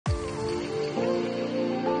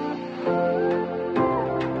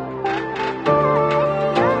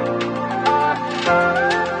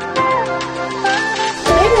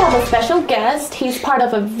guest. He's part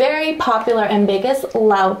of a very popular and biggest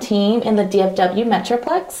Lao team in the DFW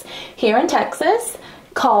Metroplex here in Texas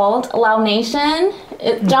called Lao Nation.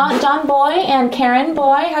 John Boy and Karen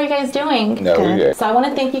Boy, how are you guys doing? No, we're good. So I want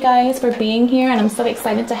to thank you guys for being here, and I'm so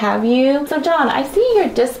excited to have you. So John, I see you're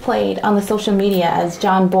displayed on the social media as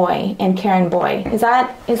John Boy and Karen Boy. Is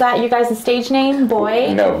that your guys' stage name,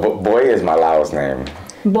 Boy? No, Boy is my Laos name.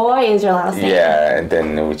 Boy is your last name. Yeah, and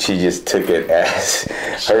then she just took it as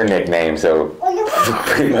her nickname, so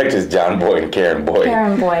pretty much it's John Boy and Karen Boy.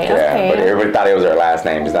 Karen Boy, yeah, okay. But everybody thought it was her last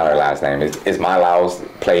name. It's not her last name. It's my Laos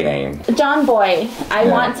play name. John Boy, I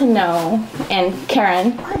want to know, and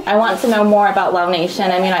Karen, I want to know more about Lao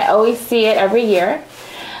Nation. I mean, I always see it every year.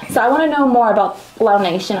 So I want to know more about Lao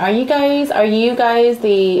Nation. Are you guys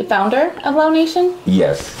the founder of Lao Nation?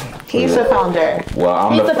 Yes. He's the founder. Well,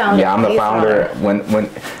 I'm the founder. Yeah, I'm the founder. When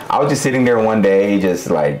I was just sitting there one day, just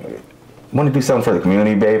like, want to do something for the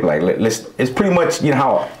community, babe. Like, it's pretty much, you know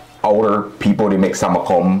how older people, they make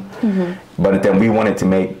samakom, but then we wanted to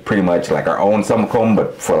make pretty much like our own samakom,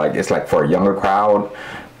 but for like, it's like for a younger crowd.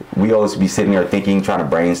 We always be sitting there thinking, trying to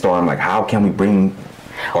brainstorm, like, how can we bring,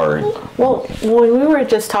 or well, when we were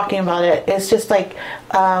just talking about it, it's just like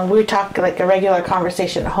we were talking like a regular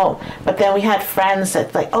conversation at home, but then we had friends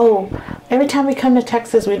that like, oh, every time we come to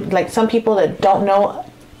Texas, we like some people that don't know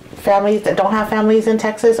families, that don't have families in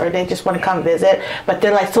Texas, or they just want to come visit, but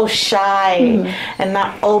they're like so shy and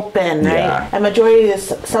not open, right? And majority of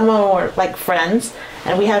some of them were like friends,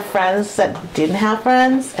 and we had friends that didn't have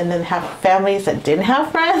friends, and then have families that didn't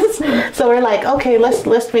have friends. So we're like, okay,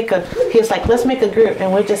 let's make a. He was like, let's make a group,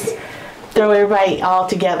 and we just throw everybody all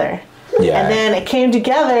together. Yeah. And then it came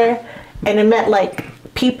together, and it met like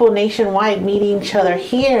people nationwide meeting each other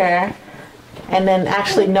here, and then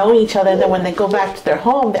actually knowing each other. And then when they go back to their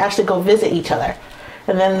home, they actually go visit each other.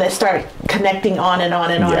 And then they start connecting on and on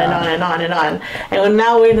and on and on and on and on. And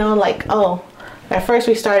now we know, like, oh, at first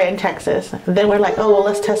we started in Texas. And then we're like, oh, well,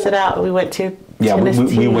 let's test it out. We went to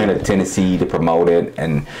Tennessee. we went to Tennessee to promote it.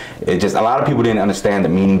 And it just, a lot of people didn't understand the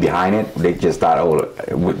meaning behind it. They just thought,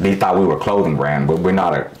 they thought we were a clothing brand, but we're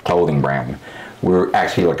not a clothing brand. We're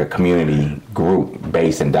actually like a community group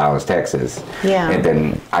based in Dallas, Texas. Yeah. And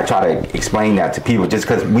then I try to explain that to people just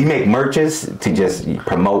because we make merches to just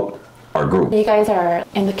promote our group. You guys are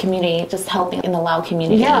in the community, just helping in the Lao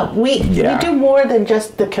community. Yeah, we do more than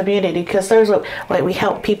just the community, because there's like we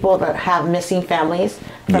help people that have missing families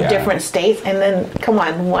from different states, and then come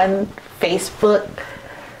on, one Facebook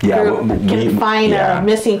group can find a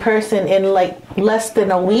missing person in like less than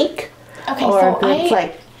a week. Okay, or so it's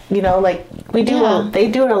like, you know, like we do,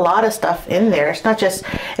 they do a lot of stuff in there. It's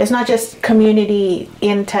not just community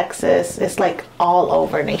in Texas. It's like all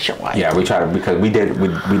over nationwide. Yeah, we try to, because we did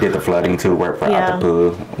the flooding too, work for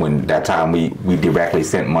Atapu. When that time we directly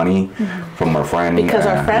sent money from our friend. Because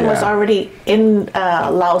our friend was already in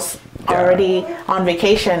Laos, already on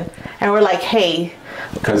vacation. And we're like, hey,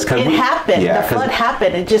 it happened. The flood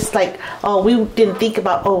happened. It just like, oh, we didn't think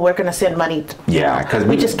about, oh, we're going to send money. Because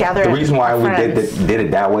we just gathered. The reason why we did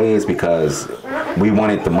it that way is because we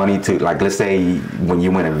wanted the money to, like, let's say when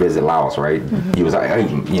you went and visit Laos, right? He was like,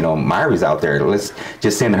 hey, you know, Myri's out there. Let's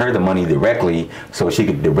just send her the money directly so she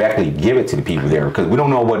could directly give it to the people there, because we don't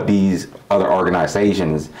know what these other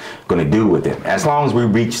organizations going to do with it. As long as we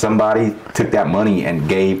reach somebody, took that money and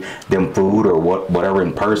gave them food or whatever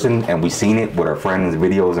in person, and we seen it with our friends'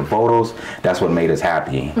 videos and photos, that's what made us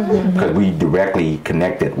happy, because we directly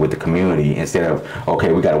connected with the community instead of,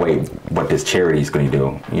 okay, we got to wait what this charity is going to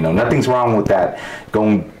do. You know, nothing's wrong with that.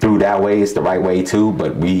 Going through that way is the right way too,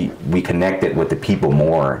 but we connected with the people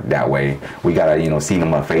more that way. We got to, you know, see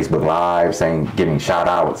them on Facebook Live saying, giving shout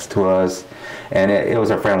outs to us. And it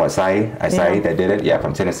was our friend Said that did it,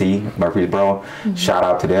 from Tennessee, Murfreesboro. Shout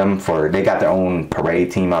out to them they got their own parade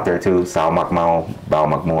team out there too, Sao Makmao, Bao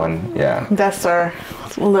Makmuan, That's our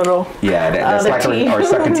little that's like our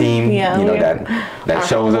second team, you know, that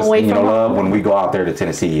shows us, you know, love. When we go out there to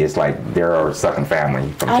Tennessee, it's like they're our second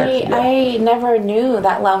family from Texas. I never knew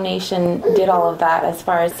that Lao Nation did all of that as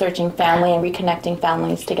far as searching family and reconnecting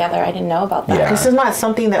families together. I didn't know about that. This is not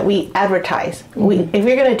something that we advertise. If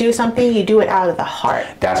you're going to do something, you do it out of the heart.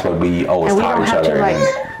 That's what we always taught each other.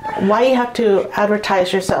 Why you have to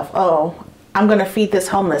advertise yourself? Oh, I'm going to feed this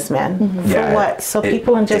homeless man. For what? So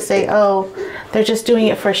people can just say, oh, they're just doing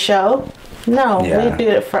it for show. No, we do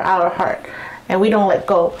it for our heart. And we don't let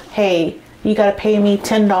go, hey, you got to pay me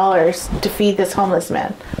 $10 to feed this homeless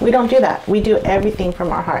man. We don't do that. We do everything from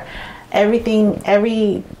our heart. Every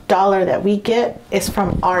dollar that we get is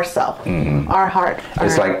from ourselves, our heart.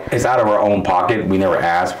 It's like, it's out of our own pocket. We never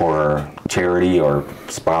asked for charity or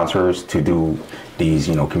sponsors to do these,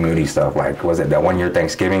 you know, community stuff. Like, was it that one year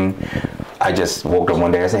Thanksgiving? I just woke up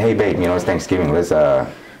one day, I said, hey babe, you know, it's Thanksgiving, let's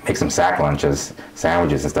make some sack lunches,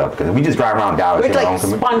 sandwiches and stuff, because we just drive around Dallas. We're like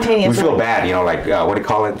spontaneous. We feel bad, you know, like what do you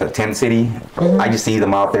call it, the tent city. I just see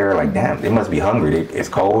them out there, like, damn, they must be hungry. It's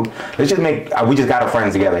cold. Let's just make. We just got our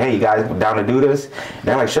friends together. Hey, you guys down to do this? And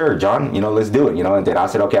they're like, sure, John. You know, let's do it. You know, and then I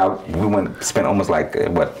said, okay. We spent almost like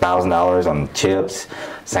what, $1,000 on chips,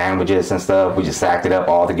 sandwiches and stuff. We just sacked it up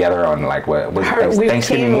all together on like what was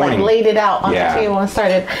Thanksgiving morning. Like, laid it out on the table and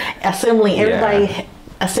started assembling everybody.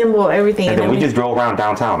 Assemble everything, and then we just drove around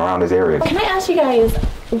downtown, around this area. Can I ask you guys,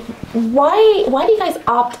 why do you guys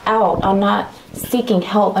opt out on not seeking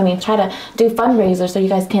help? I mean, try to do fundraisers so you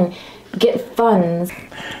guys can get funds.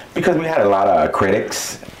 Because we had a lot of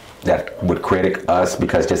critics that would critic us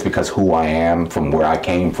because who I am, from where I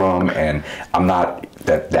came from, and I'm not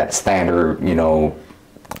that standard, you know,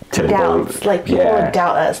 typical. Doubts, like people would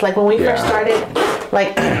doubt us. Like when we first started,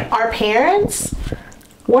 like our parents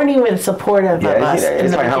weren't even supportive of us.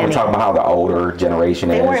 It's like how we're talking about how the older generation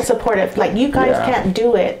is. They weren't supportive. Like, you guys can't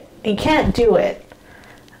do it. You can't do it.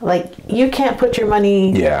 Like, you can't put your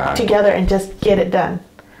money together and just get it done.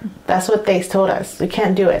 That's what they told us. We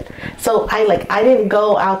can't do it. So I didn't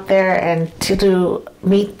go out there and to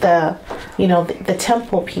meet the, you know, the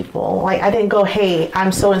temple people. Like, I didn't go, hey,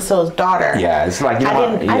 I'm so and so's daughter. Yeah, it's like, you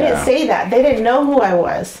know, I didn't say that. They didn't know who I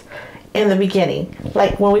was in the beginning.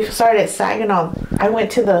 Like when we started Saginaw, I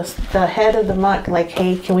went to the head of the monk, like,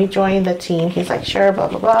 hey, can we join the team? He's like, sure, blah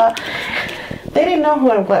blah blah. They didn't know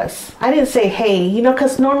who I was. I didn't say, hey, you know,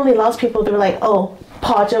 because normally lost people, they were like, oh,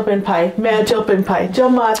 pa jump pai, man jump pai,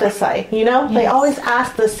 jump sai, you know. They always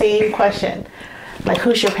ask the same question, like,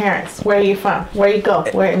 who's your parents, where are you from, where you go,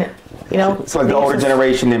 where, you know. It's like the older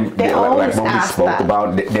generation, they like when we spoke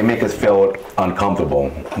about, they make us feel uncomfortable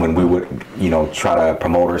when we would, you know, try to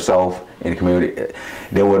promote ourselves in the community.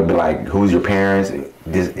 They would be like, who's your parents?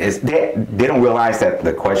 They don't realize that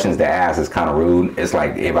the questions they ask is kind of rude. It's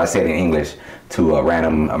like if I said in English to a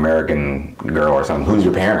random American girl or something, who's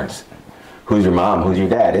your parents? Who's your mom? Who's your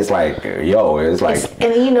dad? It's like, yo, it's like,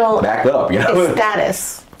 and you know, back up, you know. It's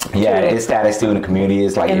status. Yeah, it's status too in the community.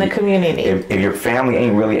 It's like in the community. If your family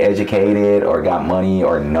ain't really educated or got money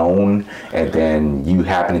or known, and then you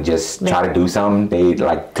happen to just try to do something, they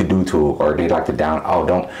like to do to, or they like to down. Oh,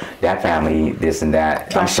 don't that family this and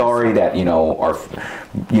that. I'm sorry that, you know, or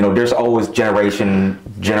you know, there's always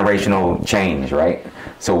generational change, right?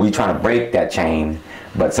 So we trying to break that chain,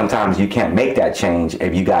 but sometimes you can't make that change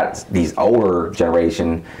if you got these older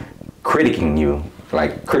generation critiquing you,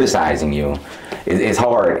 like criticizing you. It's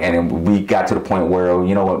hard, and we got to the point where,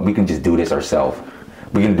 you know what, we can just do this ourselves.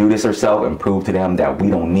 We can do this ourselves and prove to them that we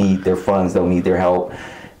don't need their funds, don't need their help.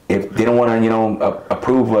 If they don't want to, you know,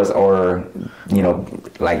 approve us or, you know,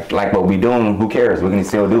 like what we're doing, who cares? We can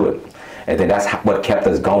still do it. And then that's what kept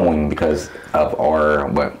us going, because of our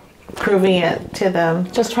proving it to them.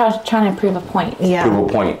 Just trying to prove a point. Yeah. Prove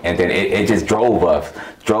a point, and then it just drove us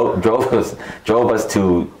to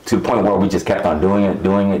the point where we just kept on doing it,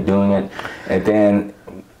 and then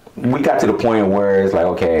we got to the point where it's like,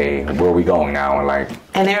 okay, where are we going now?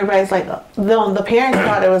 And everybody's like, the parents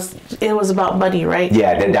thought it was about money, right?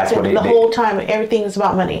 Yeah, that's what the whole time everything is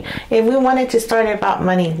about money. If we wanted to start it about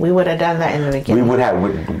money, we would have done that in the beginning. We would have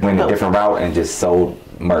went a different route and just sold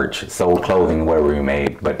merch, sold clothing, whatever we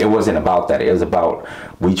made. But it wasn't about that. It was about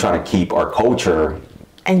we trying to keep our culture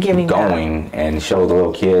and giving going and show the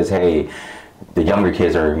little kids, hey, the younger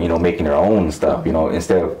kids are, you know, making their own stuff, you know,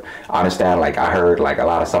 instead of, I understand, like I heard like a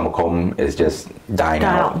lot of Samakom is just dying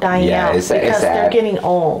out. It's because they're getting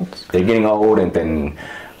old. They're getting old, and then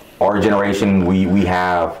our generation, we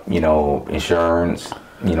have, you know, insurance,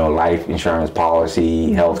 you know, life insurance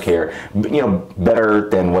policy, healthcare, you know, better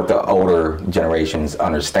than what the older generations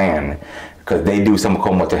understand, because they do some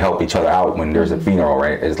como to help each other out when there's a funeral,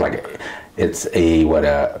 right? It's like, it's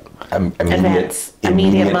immediate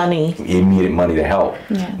money to help.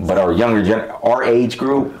 Yes. But our age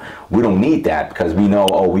group, we don't need that, because we know,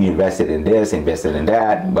 oh, we invested in this, invested in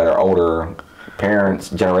that, but our older parents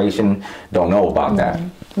generation don't know about that.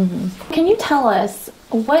 Mm-hmm. Can you tell us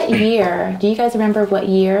what year, do you guys remember what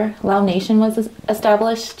year Lao Nation was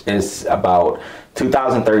established? It's about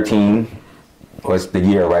 2013 was the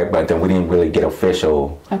year, right? But then we didn't really get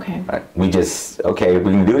official. Okay. We just, okay,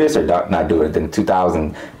 we can do this or not do it. Then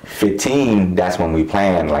 2015, that's when we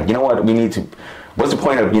planned, like, you know what, we need to, what's the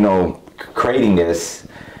point of, you know, creating this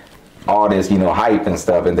all this, hype and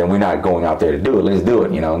stuff, and then we're not going out there to do it. Let's do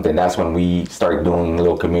it, And then that's when we start doing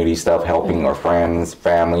little community stuff, helping our friends,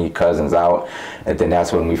 family, cousins out. And then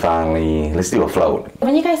that's when we finally, let's do a float.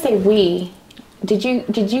 When you guys say we, did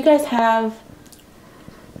you guys have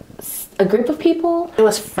a group of people? It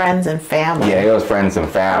was friends and family. Yeah, it was friends and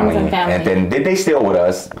family. And then they still with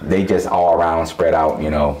us. They just all around spread out,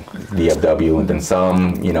 DFW. And then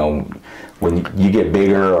some, when you get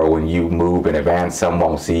bigger or when you move in advance, some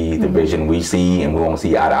won't see the vision we see, and we won't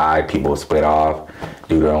see eye to eye. People split off,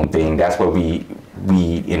 do their own thing. That's what we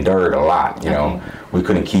endured a lot, Okay. We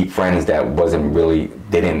couldn't keep friends that wasn't really,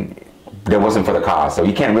 that wasn't for the cause. So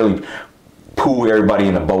you can't really pull everybody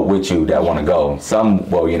in the boat with you that want to go. Some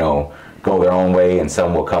will, go their own way, and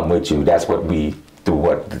some will come with you. That's what we, through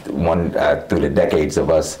the decades of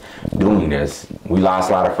us doing this, we lost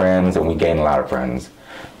a lot of friends and we gained a lot of friends.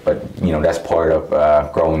 But, that's part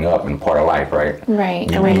of growing up and part of life, right?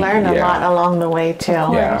 Right. And we learned a lot along the way, too.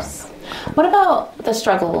 Yeah. What about the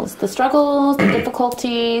struggles? The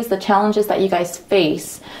difficulties, the challenges that you guys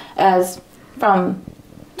face as from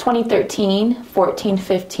 2013, 14,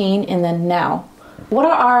 15, and then now? What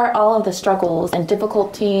are all of the struggles and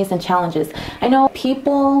difficulties and challenges? I know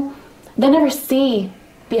people, they never see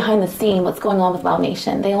behind the scene what's going on with Lao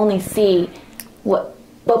Nation. They only see what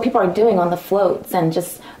people are doing on the floats and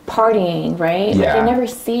just partying, right? Yeah. They never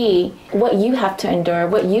see what you have to endure,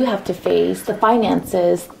 what you have to face, the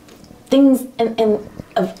finances, things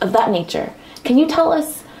of that nature. Can you tell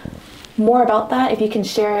us more about that? If you can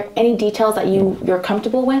share any details that you're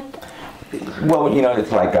comfortable with? Well,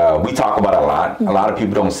 it's like we talk about it a lot. A lot of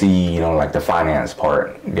people don't see, like the finance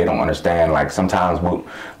part. They don't understand. Like sometimes,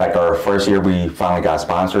 like our first year we finally got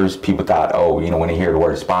sponsors. People thought, when they hear the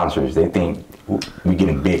word sponsors, they think we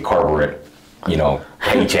getting big corporate,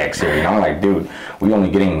 paychecks here. I'm like, dude, we only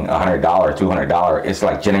getting $100, $200. It's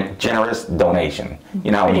like generous donation.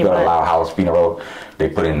 When you go to Lao House funeral, they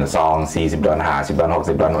put in the song, "Sees they've done highs, they've done hopes,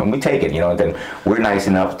 they've done," and we take it. And then we're nice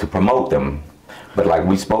enough to promote them. But like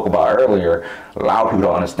we spoke about earlier, a lot of people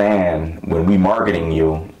don't understand when we marketing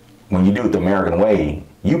you, when you do it the American way,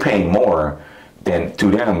 you pay more than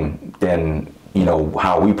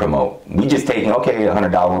how we promote. We just taking, okay,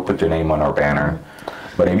 $100, we'll put your name on our banner.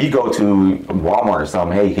 But if you go to Walmart or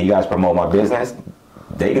something, hey, can you guys promote my business?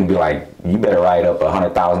 They can be like, you better write up a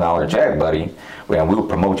 $100,000 check, buddy. And we'll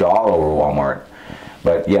promote you all over Walmart.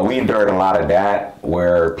 But yeah, we endured a lot of that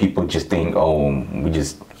where people just think,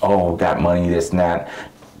 got money, this and that.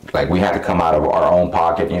 Like we had to come out of our own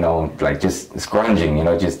pocket, like just scrunging,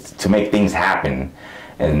 just to make things happen.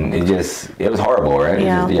 And it was horrible, right?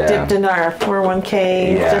 Yeah, dipped in our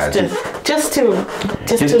 401k, just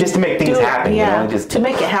to make things happen. Yeah, just to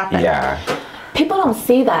make it happen. Yeah. People don't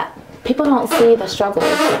see that. People don't see the struggles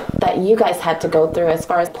that you guys had to go through as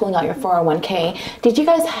far as pulling out your 401k. Did you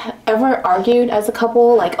guys ever argue as a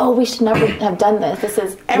couple, like, we should never have done this? This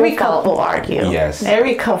is every couple argue. Yes.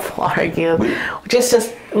 Every couple argue.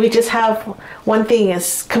 We just have one thing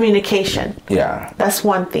is communication. Yeah. That's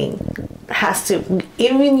one thing.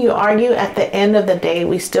 Even you argue, at the end of the day,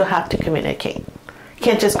 we still have to communicate. You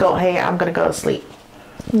can't just go, hey, I'm going to go to sleep.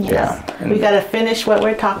 Yeah. We got to finish what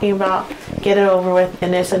we're talking about, get it over with,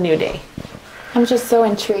 and it's a new day. I'm just so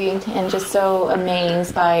intrigued and just so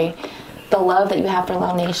amazed by the love that you have for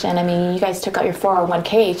Lao Nation. I mean, you guys took out your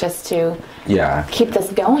 401k just to keep this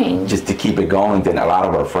going. Just to keep it going. Then a lot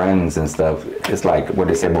of our friends and stuff, it's like what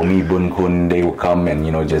they said, Bumi Bun Kun, they will come and,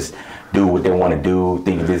 just do what they want to do,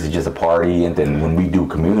 think this is just a party. And then when we do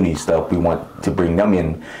community stuff, we want to bring them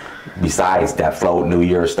in. Besides that float New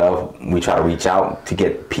Year stuff, we try to reach out to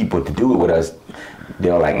get people to do it with us.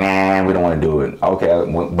 They're like, nah, we don't want to do it. Okay,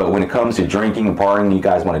 but when it comes to drinking and partying, you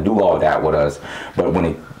guys want to do all that with us. But when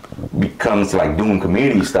it comes to like doing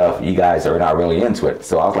community stuff, you guys are not really into it.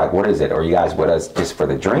 So I was like, what is it? Are you guys with us just for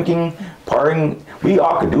the drinking, partying? We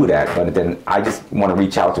all could do that, but then I just want to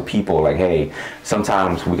reach out to people like, hey,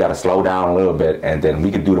 sometimes we got to slow down a little bit, and then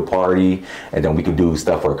we could do the party, and then we could do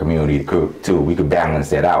stuff for a community too. We could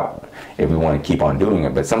balance it out if we want to keep on doing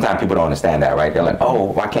it. But sometimes people don't understand that, right? They're like,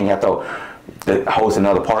 why can't y'all host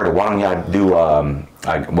another party? Why don't y'all do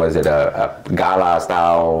a gala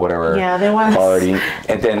style or whatever party?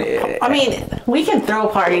 And then we can throw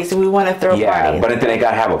parties if we want to throw parties. But then they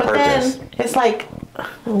gotta have a purpose. Then it's like,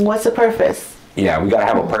 what's the purpose? Yeah, we gotta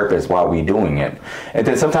have a purpose while we doing it. And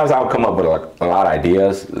then sometimes I'll come up with a lot of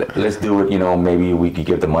ideas. Let's do it. Maybe we could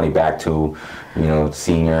give the money back to,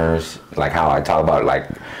 seniors. Like how I talk about like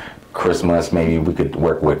Christmas. Maybe we could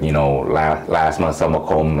work with last month someone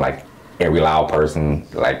called like every Lao person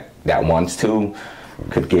like that wants to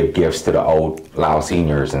could give gifts to the old Lao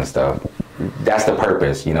seniors and stuff. that's the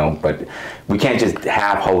purpose, you know. But we can't just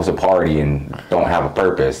host a party and don't have a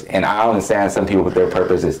purpose. And I understand some people, their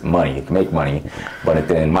purpose is money, to make money. But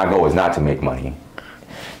then my goal is not to make money.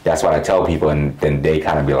 That's what I tell people, and then they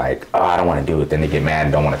kind of be like, oh, I don't want to do it. Then they get mad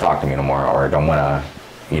and don't want to talk to me no more, or don't want to,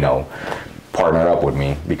 you know, partner up with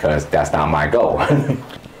me, because that's not my goal.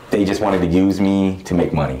 They just wanted to use me to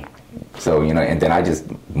make money. So, you know, and then I just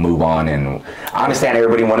move on. And I understand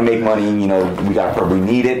everybody want to make money, you know, we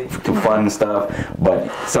need it to fund stuff.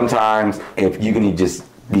 But sometimes if you can just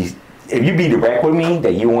be, if you be direct with me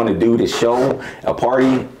that you want to do this show, a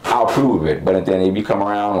party, I'll approve of it. But then if you come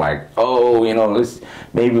around like, oh, you know,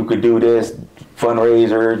 maybe we could do this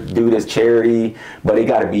fundraiser, do this charity, but it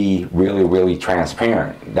got to be really, really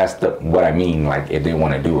transparent. That's what I mean, like if they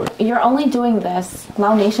want to do it. You're only doing this,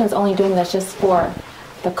 Lao Nation is only doing this just for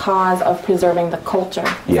the cause of preserving the culture.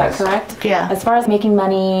 Is that correct? Yeah. As far as making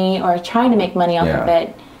money or trying to make money off of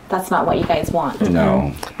it, that's not what you guys want.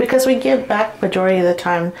 No. Because we give back majority of the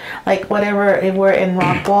time. Like whatever, if we're in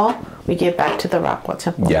Rockwall, we give back to the Rockwall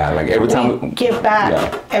Temple. Yeah, like every time we give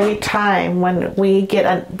back every time when we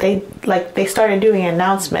get they started doing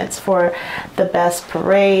announcements for the best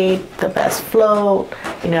parade, the best float.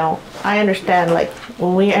 You know, I understand, like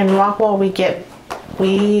when we in Rockwall,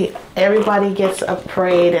 everybody gets a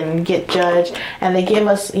parade and get judged, and they give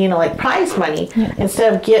us, you know, like prize money.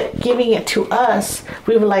 Instead of giving it to us,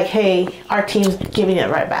 we were like, hey, our team's giving it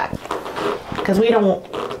right back, because we don't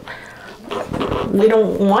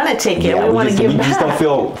want to take it. We want to give back. We just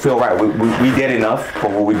don't feel right. We did enough for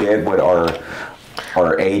what we did with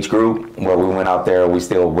our age group, where we went out there. We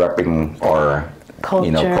still repping our culture.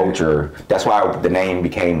 You know, culture. That's why the name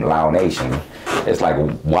became Lao Nation. It's like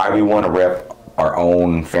why we want to rep our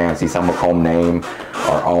own fancy Summercombe name,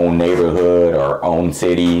 our own neighborhood, our own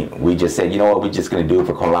city. We just said, you know what, we're just going to do it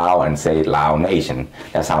for Lao and say Lao Nation.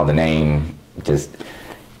 That's how the name just...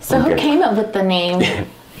 So who came up with the name?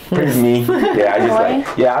 Pretty me.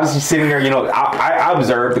 Yeah, I was just sitting there, you know, I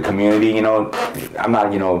observed the community, you know. I'm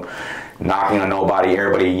not, you know, knocking on nobody.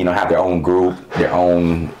 Everybody, you know, have their own group, their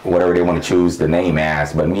own, whatever they want to choose the name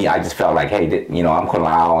as. But me, I just felt like, hey, you know, I'm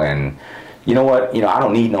Lao, and you know what, you know, I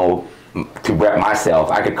don't need to rep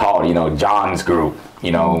myself. I could call it, you know, John's group,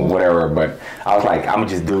 you know, whatever. But I was like, I'm gonna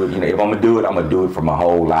just do it. You know, if I'm gonna do it, I'm gonna do it for my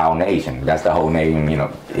whole Lao Nation. That's the whole name. You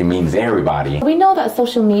know, it means everybody. We know that the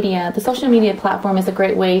social media platform is a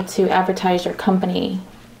great way to advertise your company.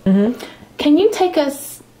 Can you take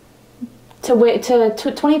us to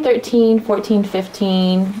 2013, 14,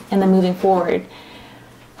 15, and then moving forward?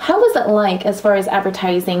 How was it like as far as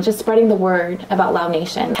advertising, just spreading the word about Lao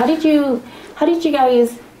Nation? How did you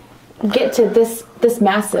guys get to this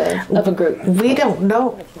massive of a group? We don't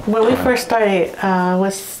know. When we first started,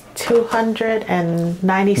 was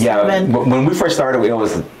 297. Yeah, when we first started, it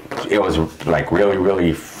was like really,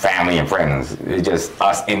 really family and friends. It's just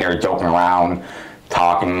us in there joking around,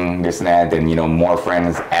 talking this and that. Then, you know, more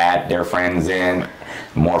friends add their friends in,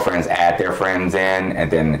 more friends add their friends in, and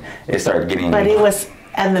then it started getting. But it was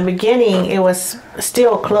at the beginning. It was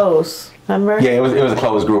still closed. Remember? Yeah, it was a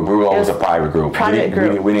closed group. We were always a private group.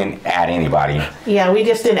 We didn't add anybody. Yeah, we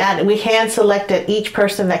just didn't add. We hand selected each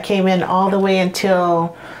person that came in all the way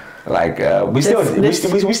until. Like we still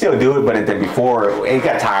do it, but then before it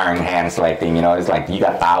got tiring hand selecting. You know, it's like you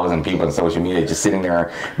got 1,000 people on social media just sitting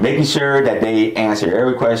there making sure that they answer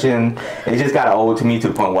every question. It just got old to me, to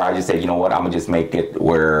the point where I just said, you know what, I'm gonna just make it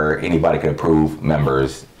where anybody could approve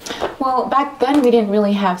members. Well, back then we didn't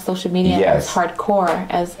really have social media as hardcore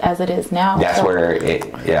as it is now. That's where it,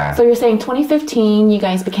 So you're saying 2015 you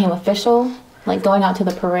guys became official, like going out to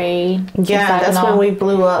the parade? Yeah, that's when we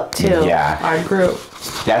blew up too. Yeah, our group.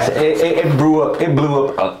 It blew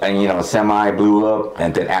up, and you know, semi blew up,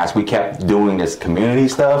 and then as we kept doing this community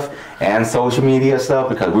stuff and social media stuff,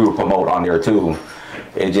 because we were promote on there too.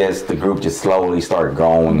 The group just slowly started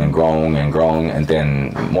growing and growing and growing, and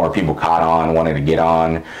then more people caught on, wanted to get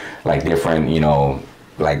on, like different, you know,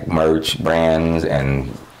 like merch brands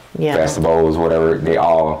and festivals, whatever. They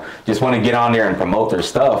all just want to get on there and promote their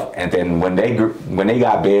stuff. And then when they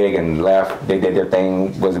got big and left, they did their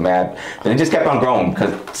thing, wasn't mad. Then it just kept on growing,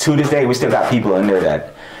 because to this day we still got people in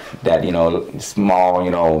there that you know, small,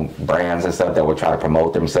 you know, brands and stuff that would try to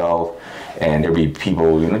promote themselves, and there'd be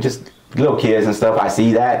people, you know, just little kids and stuff. I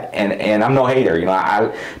see that, and I'm no hater. You know,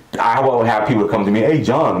 I will have people come to me, hey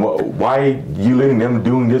John, why you letting them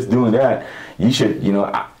doing this, doing that? You should, you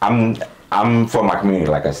know, I'm for my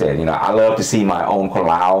community. Like I said, you know, I love to see my own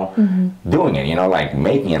Lao doing it. You know, like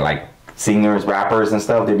making it, like singers, rappers and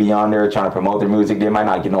stuff. They be on there trying to promote their music. They might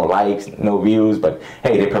not get no likes, no views, but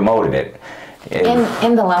hey, they promoted it.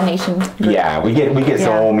 In the Lao Nation group. Yeah, we get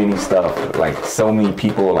so many stuff, like so many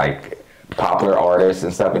people, like popular artists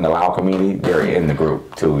and stuff in the Lao community. They're in the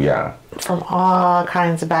group too. Yeah, From all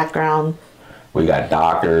kinds of background. we got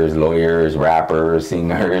doctors, lawyers, rappers,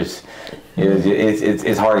 singers.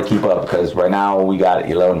 It's hard to keep up because right now we got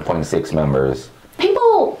 11.6 members.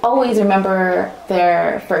 People always remember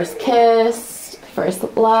their first kiss, first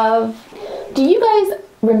love. Do you guys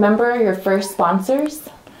remember your first sponsors?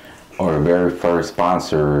 Our very first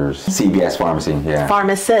sponsors, CVS Pharmacy. Yeah,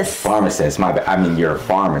 Pharmacist. My bad. I mean, you're a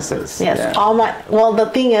pharmacist. Yes, Yeah. well, the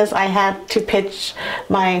thing is, I had to pitch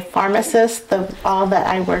my pharmacist, all that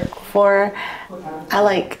I work for.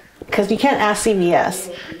 Because you can't ask CVS,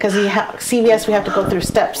 because CVS, we have to go through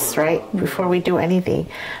steps, right, before we do anything.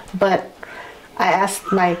 But I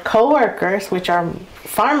asked my coworkers, which are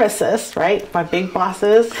pharmacists, right, my big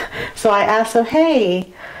bosses. So I asked them,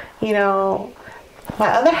 hey, my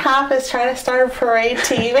other half is trying to start a parade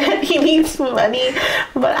team and he needs money,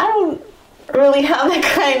 but I don't really have that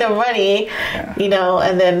kind of money,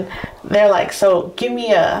 and then they're like, so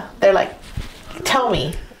they're like, tell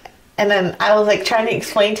me. And then I was like trying to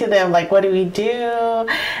explain to them, like, what do we do?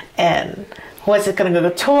 And what's it going to go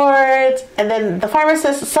towards? And then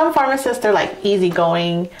some pharmacists, they're like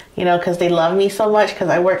easygoing, because they love me so much because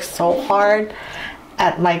I work so hard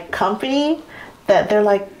at my company that they're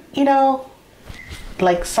like,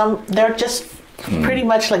 they're just pretty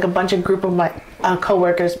much like a bunch of group of my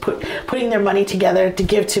coworkers putting their money together to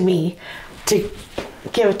give to me, to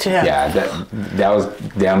give it to him. Yeah, that was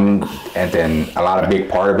them, and then a big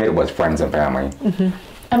part of it was friends and family. Mm-hmm.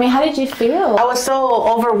 I mean, how did you feel? I was so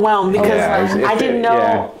overwhelmed because I didn't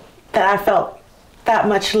know that I felt that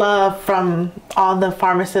much love from all the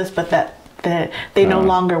pharmacists, but that they no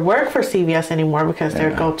longer work for CVS anymore because they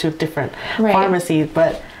go to different pharmacies.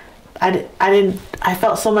 But I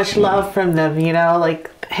felt so much love from them, like,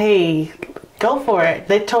 hey, go for it.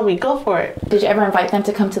 They told me, go for it. Did you ever invite them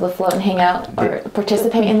to come to the float and hang out or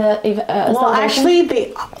participate in the well, actually,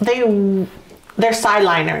 they're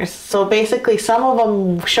sideliners. So basically, some of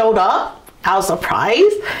them showed up. I was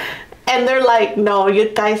surprised. And they're like, no, you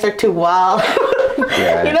guys are too wild.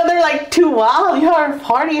 Yeah. They're like, too wild. You're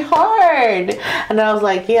party hard. And I was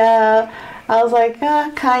like, yeah. I was like,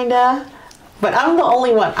 kinda. But I'm the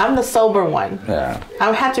only one. I'm the sober one. Yeah.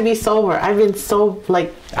 I have to be sober. I've been so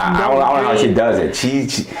like. I don't know how she does it.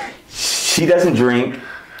 She doesn't drink.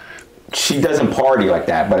 She doesn't party like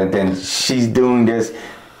that. But then she's doing this,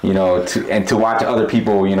 to watch other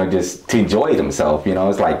people, just to enjoy themselves.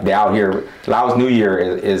 It's like they out here. Laos New Year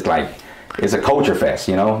is like. It's a culture fest,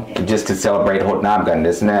 just to celebrate Hot Nam Gun,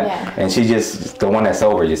 this and that. Yeah. And she's just the one that's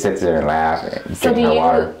sober, just sits there and laugh and drink her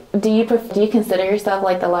water. Do you consider yourself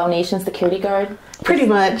like the Lao Nation security guard? Pretty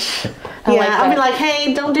much. I'll be like,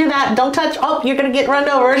 hey, don't do that, don't touch. Oh, you're gonna get run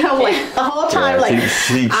over. And I'm like the whole time,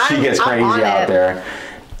 she gets crazy out there.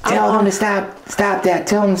 Tell them to stop that.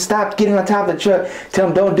 Tell them to stop getting on top of the truck. Tell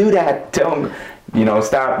them don't do that. Tell them.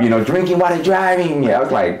 Stop, drinking while they're driving. Yeah, I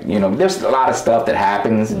was like, there's a lot of stuff that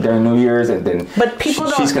happens during New Year's, and then but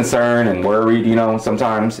she's concerned and worried,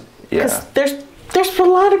 sometimes. Yeah. There's a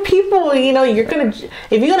lot of people, if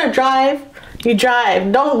you're gonna drive, you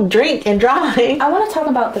drive. Don't drink and drive. I want to talk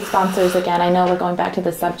about the sponsors again. I know we're going back to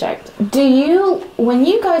the subject. When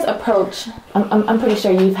you guys approach, I'm pretty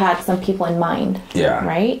sure you've had some people in mind. Yeah.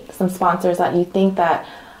 Right? Some sponsors that you think that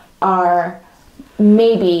are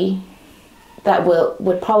maybe that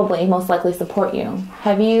would probably most likely support you.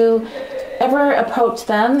 Have you ever approached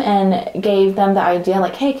them and gave them the idea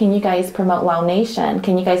like, hey, can you guys promote Lao Nation?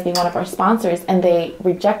 Can you guys be one of our sponsors? And they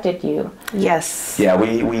rejected you? Yes. Yeah,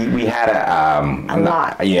 we had a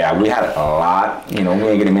lot. Yeah, we had a lot. We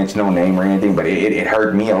ain't gonna mention no name or anything, but it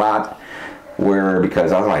hurt me a lot.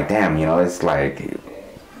 Because I was like, damn, it's like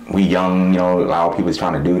we young, Lao people's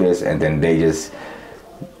trying to do this, and then they just.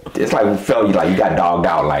 It's like we felt like you got dogged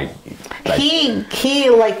out. Like he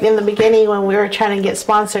like in the beginning when we were trying to get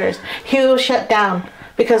sponsors, he was shut down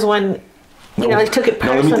because when he took it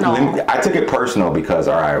personal. I took it personal because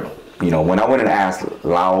when I went and asked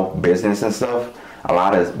Lao business and stuff, a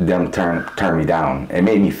lot of them turned me down. It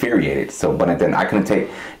made me infuriated. So, but then I couldn't take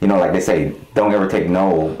like they say, don't ever take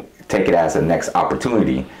no. Take it as a next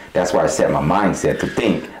opportunity. That's why I set my mindset to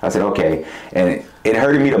think. I said, okay, and it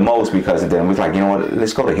hurted me the most because then we was like,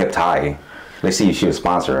 let's go to Hip Thai. Let's see if she'll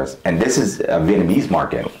sponsor us. And this is a Vietnamese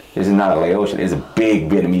market. This is not a Laotian. It's a big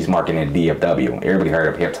Vietnamese market in DFW. Everybody heard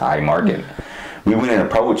of Hip Thai market. We went and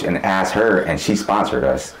approached and asked her, and she sponsored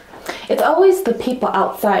us. It's always the people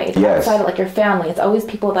outside of like your family. It's always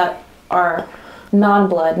people that are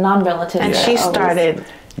non-blood, non-relatives. And she started.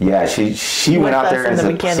 Yeah, she went out there and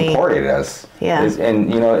supported us. Yeah.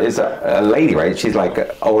 And, you know, it's a lady, right? She's like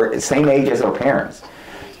over same age as her parents.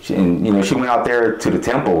 And, you know, she went out there to the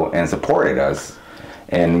temple and supported us.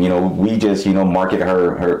 And, you know, we just, you know, marketed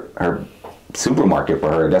her supermarket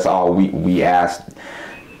for her. That's all we asked,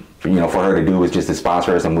 you know, for her to do was just to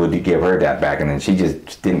sponsor us, and we'll give her that back. And then she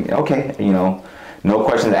just didn't, okay, you know, no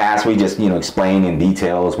questions asked. We just, you know, explain in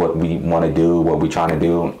details what we want to do, what we're trying to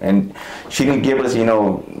do. And she didn't give us, you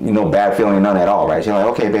know, bad feeling, none at all, right? She's like,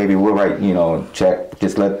 okay, baby, we'll write, you know, check.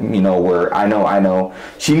 Just let me know where. I know.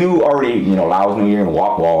 She knew already, you know, Laos New Year and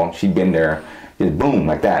Walk Wall. She'd been there. Just boom,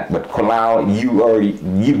 like that. But Lao,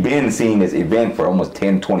 you've been seeing this event for almost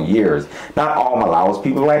 10, 20 years. Not all my Laos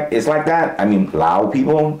people it's like that. I mean, Lao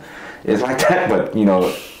people, it's like that. But, you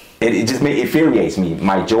know, it just infuriates me.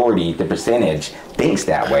 Majority, the percentage, thinks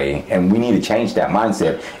that way, and we need to change that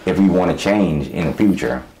mindset if we want to change in the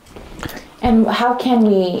future. And how can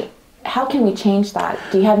we change that?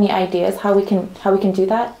 Do you have any ideas how we can do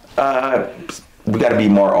that? We got to be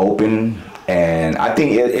more open, and I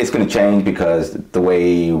think it's going to change because the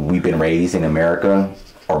way we've been raised in America,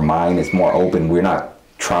 our mind is more open. We're not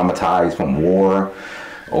traumatized from war.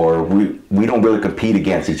 Or we don't really compete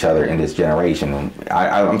against each other in this generation.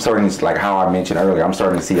 I'm starting to, like how I mentioned earlier, I'm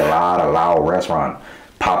starting to see a lot of Lao restaurant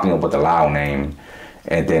popping up with the Lao name.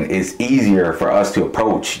 And then it's easier for us to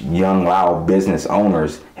approach young Lao business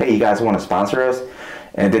owners. Hey, you guys want to sponsor us?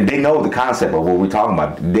 And then they know the concept of what we're talking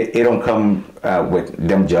about. It don't come with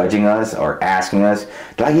them judging us or asking us.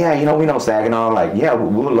 They're like, yeah, you know, we know Saginaw. Like, yeah,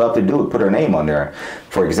 we would love to do it. Put our name on there.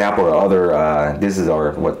 For example, this is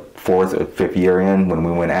our, 4th or 5th year in when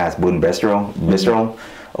we went and asked Boon Bistro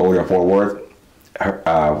over in Fort Worth. Is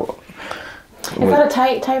that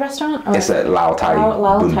a Thai restaurant? Or? It's a Lao Thai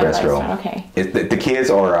Boon Bistro. Okay. The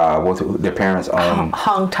kids are their parents own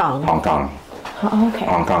Hong Tong. Oh, okay.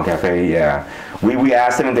 Hong Kong Cafe. Yeah. We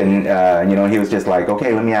asked him, and then you know, he was just like,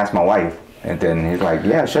 okay, let me ask my wife. And then he's like,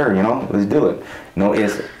 yeah, sure, you know, let's do it. No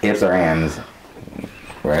ifs or ands.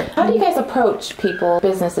 Right. How do you guys approach people,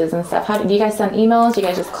 businesses and stuff? Do you guys send emails? Do you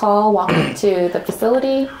guys just call, walk up to the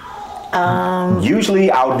facility?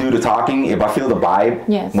 Usually I'll do the talking. If I feel the vibe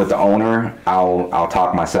with the owner, I'll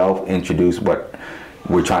talk myself, introduce what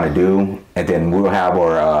we're trying to do, and then we'll have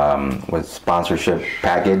our sponsorship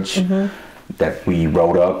package that we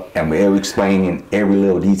wrote up, and we'll explain in every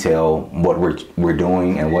little detail what we're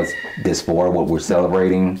doing and what's this for, what we're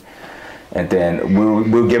celebrating, and then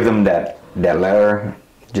we'll give them that letter.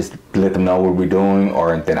 Just let them know what we're doing,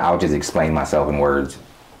 or then I'll just explain myself in words.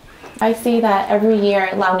 I see that every year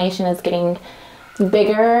Lao Nation is getting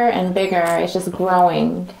bigger and bigger. It's just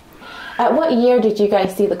growing. At what year did you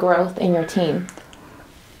guys see the growth in your team?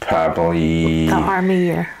 Probably the Army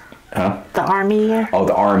year. Huh? The Army year? Oh,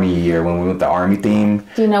 the Army year, when we went the Army theme.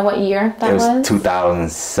 Do you know what year that was? It was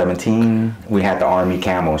 2017. We had the Army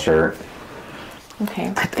camo shirt.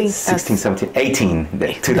 Okay. I think 16, 17, 18.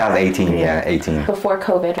 2018, yeah, 18. Before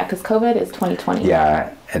COVID, because COVID is 2020.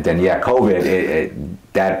 Yeah, and then, COVID,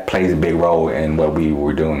 that plays a big role in what we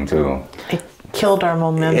were doing, too. It killed our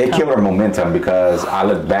momentum. It killed our momentum because I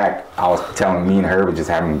look back, I was telling me and her, were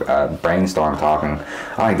just having a brainstorm talking.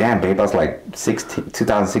 I'm like, damn, babe, I was like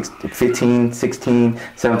 2016, 15, 16,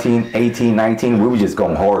 17, 18, 19. We were just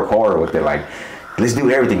going hardcore with it, like, let's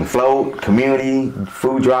do everything. Float, community,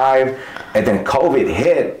 food drive. And then COVID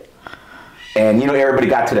hit. And, you know, everybody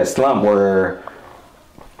got to that slump where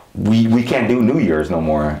we can't do New Year's no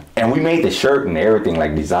more. And we made the shirt and everything,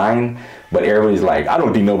 like, design. But everybody's like, I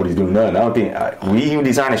don't think nobody's doing nothing. I don't think... we even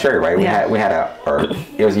designed a shirt, right? We had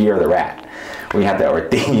it was the year of the rat. We had our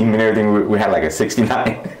theme and everything. We had like a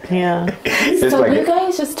 69. Yeah. So like you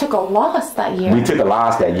guys just took a loss that year. We took a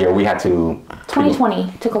loss that year. We had to...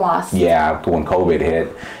 2020 took a loss. Yeah, when COVID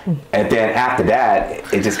hit. And then after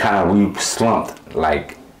that, it just kind of, we slumped.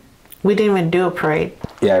 Like... We didn't even do a parade.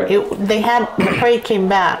 Yeah. The parade came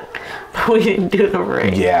back, but we didn't do the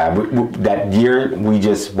parade. Yeah, that year we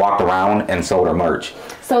just walked around and sold our merch.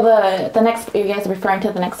 So the next, you guys are referring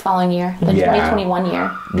to the next following year, the 2021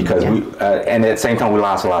 year. Because we, and at the same time we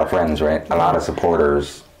lost a lot of friends, right? A lot of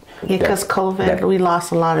supporters. Yeah, because COVID, we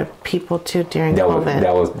lost a lot of people too during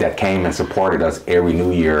COVID. That came and supported us every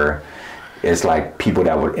New Year. It's like people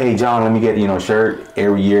that would, hey John, let me get a shirt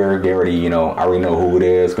every year. They already, I already know who it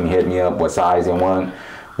is. Can you hit me up? What size they want?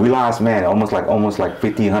 We lost, man, almost like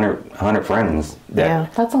 50, 100 friends.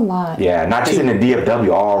 That's a lot. Yeah, not just in the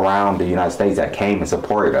DFW, all around the United States that came and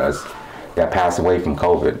supported us. That passed away from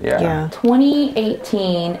COVID. Yeah.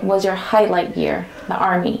 2018 was your highlight year, the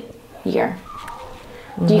Army year.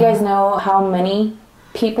 Do you guys know how many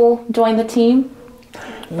people joined the team?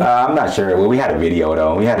 I'm not sure. Well, we had a video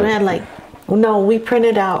though. We had like, no, we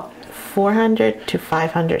printed out 400 to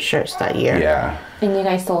 500 shirts that year. Yeah. And you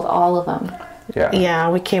guys sold all of them. Yeah. Yeah,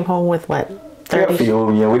 we came home with what, 30? A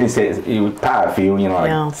few, you know, we didn't say it was probably a few, you know,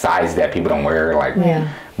 like size that people don't wear, like.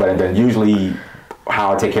 Yeah. But then usually,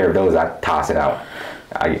 how I take care of those, I toss it out.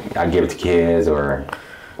 I give it to kids or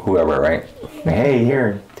whoever, right? Like, hey,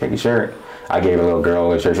 here, take a shirt. I gave a little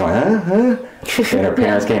girl a shirt. She's like, huh? And her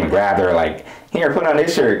parents came and grabbed her, like, here, put on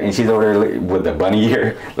this shirt. And she's over there with the bunny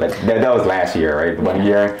ear. Like that was last year, right? The bunny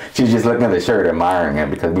ear. She's just looking at the shirt, admiring it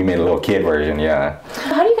because we made a little kid version. Yeah.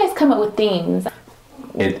 How do you guys come up with themes?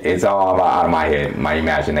 It's all out of my head, my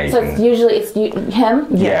imagination. So it's usually him.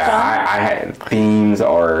 Yeah, I had themes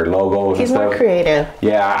or logos. He's and stuff. more creative.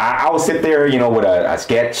 Yeah, I will sit there, you know, with a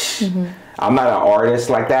sketch. I'm not an artist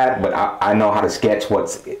like that, but I know how to sketch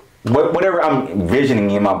whatever I'm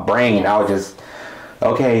envisioning in my brain. I'll just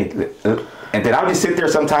and then I'll just sit there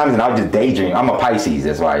sometimes and I'll just daydream. I'm a Pisces,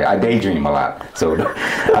 that's why I daydream a lot. So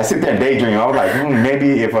I sit there and daydream. I was like,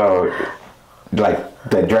 maybe if like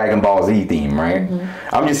the Dragon Ball Z theme, right?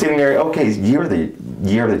 I'm just sitting there. Okay, you're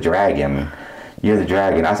the dragon. You're the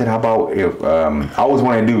dragon. I said, how about if I always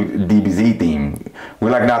want to do DBZ theme. We're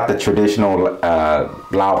like not the traditional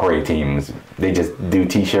Lao Parade teams. They just do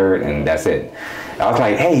T-shirt and that's it. I was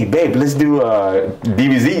like, hey, babe, let's do a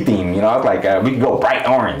DBZ theme. You know, I was like, we could go bright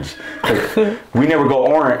orange. We never go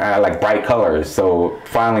orange, like bright colors. So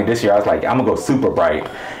finally this year, I was like, I'm going to go super bright.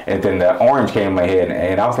 And then the orange came in my head.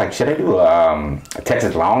 And I was like, should I do a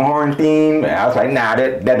Texas Longhorn theme? And I was like, nah,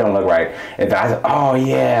 that don't look right. And then I said, oh,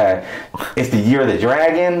 yeah, it's the Year of the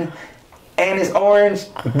Dragon. And it's orange,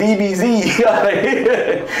 DBZ.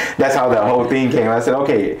 That's how the whole thing came. I said,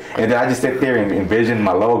 okay. And then I just sit there and envisioned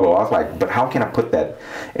my logo. I was like, but how can I put that?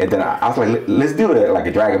 And then I was like, let's do it like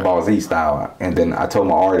a Dragon Ball Z style. And then I told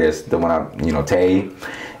my artist, the one Tay,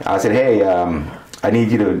 I said, hey, I need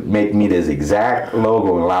you to make me this exact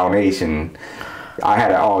logo in Lao Nation. I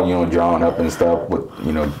had it all, drawn up and stuff with,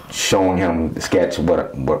 showing him the sketch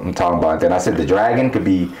what I'm talking about. And then I said the dragon could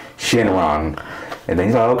be Shenron. And then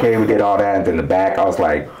he's like, okay, we did all that. And then the back, I was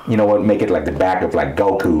like, you know what, make it like the back of like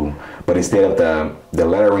Goku. But instead of the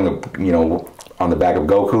lettering of, on the back of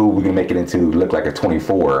Goku, we can make it look like a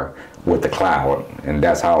 24 with the cloud. And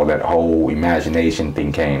that's how that whole imagination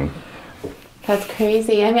thing came. That's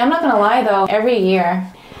crazy. I mean, I'm not going to lie though, every year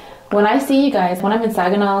when I see you guys, when I'm in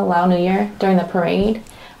Saginaw, Lao New Year, during the parade,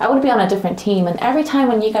 I would be on a different team. And every time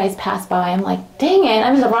when you guys pass by, I'm like, dang it,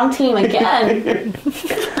 I'm in the wrong team again.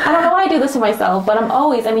 I don't know why I do this to myself, but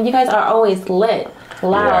you guys are always lit,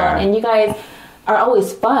 loud, and you guys are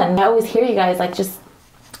always fun. I always hear you guys,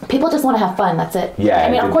 people just want to have fun, that's it. Yeah. I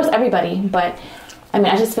mean, of course, everybody, but,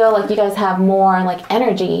 I just feel like you guys have more,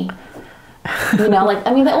 energy.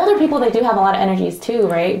 The older people, they do have a lot of energies too,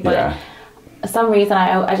 right? But some reason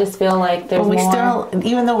I just feel like there's more. Still,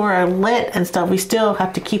 even though we're lit and stuff, we still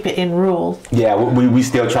have to keep it in rules. Yeah, we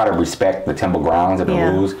still try to respect the temple grounds and the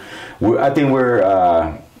rules. I think we're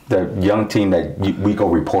the young team that we go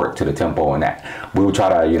report to the temple, and that we will try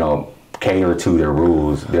to cater to their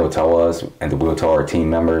rules. They'll tell us, and we'll tell our team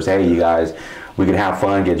members, hey, you guys, we can have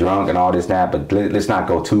fun, get drunk and all this and that, but let's not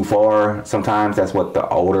go too far. Sometimes that's what the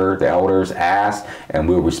elders ask, and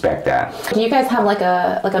we'll respect that. Do you guys have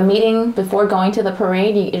a meeting before going to the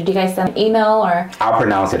parade? Do you guys send an email or? I'll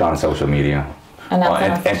pronounce it on social media. And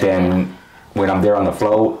then when I'm there on the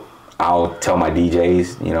float, I'll tell my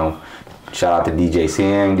DJs, shout out to DJ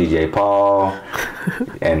Singh, DJ Paul,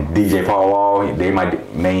 and DJ Paul Wall. They're my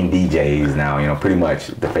main DJs now, pretty much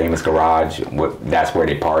the famous garage. That's where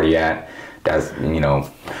they party at. That's,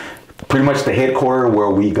 pretty much the headquarters where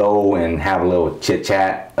we go and have a little chit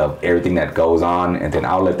chat of everything that goes on. And then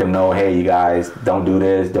I'll let them know, hey, you guys, don't do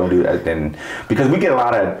this, don't do that. And because we get a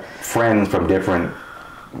lot of friends from different,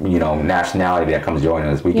 nationality that comes join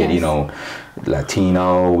us. We get,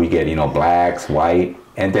 Latino, we get, blacks, white.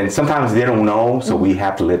 And then sometimes they don't know, so we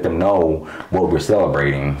have to let them know what we're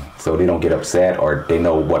celebrating so they don't get upset or they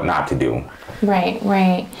know what not to do. Right.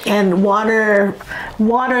 And water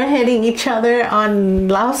hitting each other on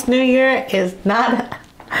Laos New Year is not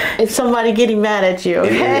somebody getting mad at you.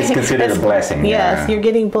 Okay? It's considered a blessing. Yes, you're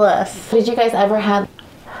getting blessed. Did you guys ever have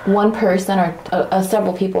one person or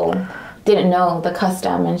several people didn't know the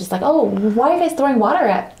custom and just like, oh, why are you guys throwing water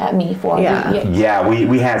at me for? Yeah,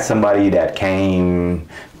 we had somebody that came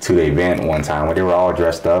to the event one time where they were all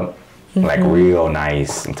dressed up, like real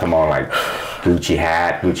nice. I'm talking about like Gucci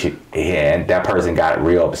hat, Gucci head. That person got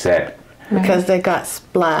real upset. Because they got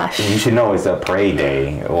splashed. You should know it's a parade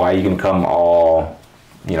day. Why you can come all,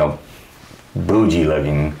 bougie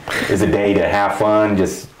looking? It's a day to have fun,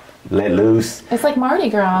 just let loose. It's like Mardi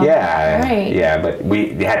Gras. Yeah, right. Yeah, but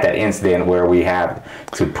we had that incident where we had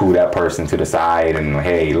to pull that person to the side and,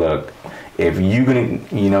 hey, look, if you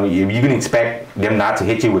can expect them not to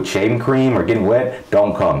hit you with shaving cream or getting wet,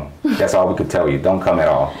 don't come. That's all we could tell you. Don't come at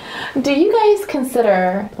all. Do you guys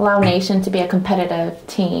consider Lao Nation to be a competitive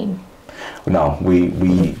team? No,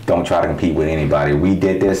 we don't try to compete with anybody. We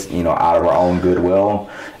did this, out of our own goodwill,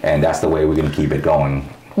 and that's the way we're going to keep it going.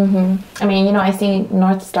 I mean, I see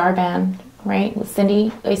North Star Band, right? With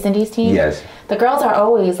Cindy's team. Yes. The girls are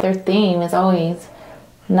always, their theme is always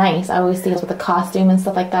nice. I always see it with the costume and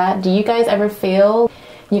stuff like that. Do you guys ever feel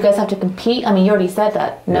you guys have to compete? I mean, you already said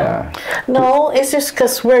that. No. Yeah. No, it's just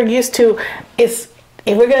because we're used to, if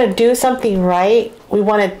we're going to do something right, we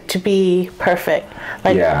want it to be perfect.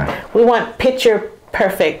 Like, we want picture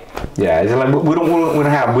perfect. Yeah, it's like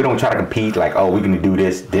we don't try to compete like, oh, we're going to do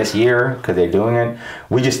this year because they're doing it.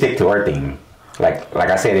 We just stick to our theme. Like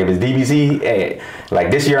I said, if it's DBC, hey, like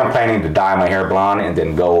this year I'm planning to dye my hair blonde and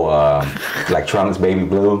then go like Trunks baby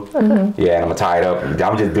blue. Yeah, and I'm gonna tie it up.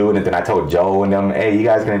 I'm just doing it. Then I told Joe and them, hey, you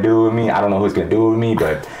guys gonna do it with me? I don't know who's gonna do it with me,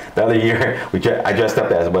 but the other year I dressed up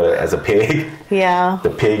as a pig. Yeah. The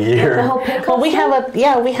pig year. The whole pig costume?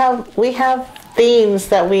 Well, we have themes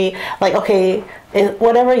that we like. Okay,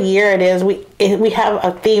 whatever year it is, we have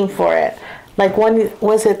a theme for it. Like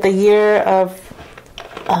was it the year of.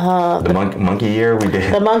 The monkey year we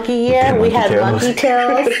did. The monkey year we had monkey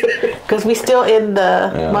tails because we still in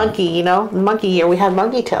the monkey, the monkey year we had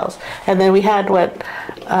monkey tails, and then we had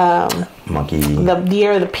monkey. The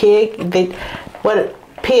year of the pig.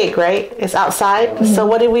 Pig, right? It's outside. So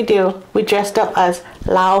what did we do? We dressed up as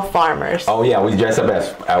Lao farmers. Oh yeah, we dressed up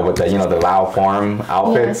as with the the Lao farm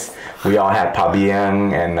outfits. Yes. We all had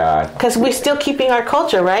pabian and because we're still keeping our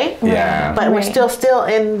culture, right? Yeah, but we're still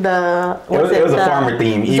in the. It was a farmer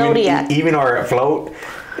theme. Even our float.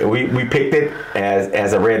 We picked it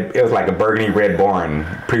as a red. It was like a burgundy red barn.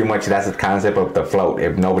 Pretty much that's the concept of the float.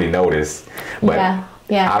 If nobody noticed, but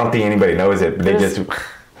I don't think anybody knows it. But they just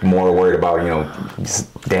more worried about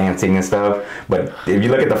just dancing and stuff. But if you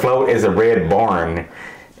look at the float, it's a red barn,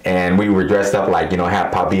 and we were dressed up like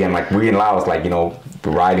had pabi and like we in Laos like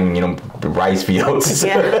riding the rice fields.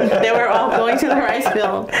 Yeah, they were all going to the rice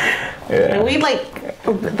field. Yeah. And we like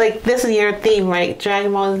this year theme, right?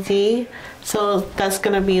 Dragon Ball Z. So that's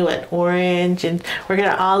gonna be orange, and we're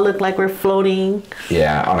gonna all look like we're floating.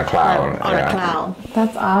 Yeah, on a cloud. On a cloud.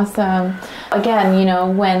 That's awesome.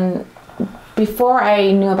 Again, before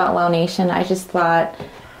I knew about Lao Nation, I just thought,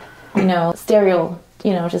 just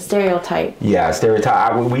stereotype. Yeah,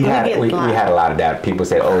 stereotype. We had a lot of that. People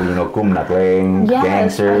say, oh, kum nak leng,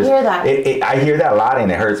 gangsters. I hear that. I hear that a lot,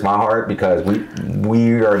 and it hurts my heart because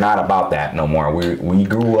we are not about that no more. We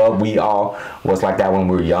grew up. We all was like that when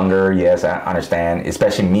we were younger. Yes, I understand.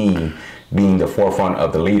 Especially me being the forefront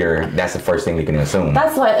of the leader. That's the first thing we can assume.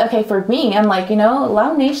 That's for me, I'm like,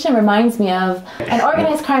 Lao Nation reminds me of an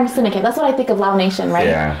organized crime syndicate. That's what I think of Lao Nation, right?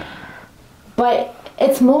 Yeah. But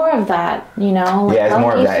it's more of that, Yeah, it's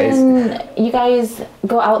more of that. You guys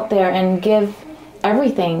go out there and give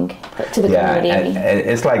everything to the community. And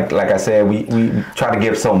it's like I said, we try to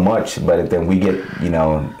give so much, but then we get,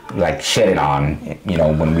 like shedded on,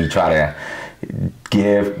 when we try to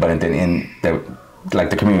give, but then in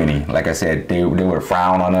the community, like I said, they would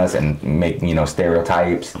frown on us and make,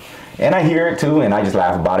 stereotypes. And I hear it too, and I just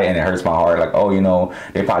laugh about it, and it hurts my heart. Like, oh,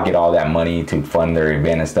 they probably get all that money to fund their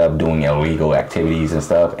event and stuff, doing illegal activities and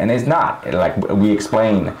stuff. And it's not. Like, we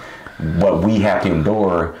explain what we have to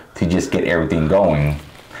endure to just get everything going.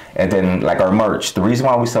 And then, like, our merch. The reason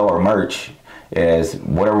why we sell our merch is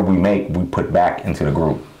whatever we make, we put back into the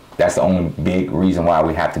group. That's the only big reason why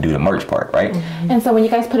we have to do the merch part, right? Mm-hmm. And so when you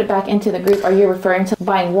guys put it back into the group, are you referring to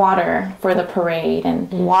buying water for the parade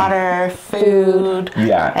and water, food,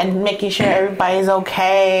 and making sure everybody's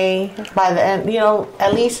okay by the end?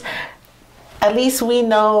 At least we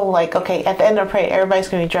know, like, okay, at the end of the parade, everybody's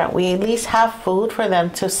going to be drunk. We at least have food for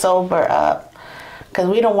them to sober up, because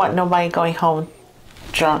we don't want nobody going home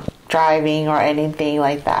drunk, driving, or anything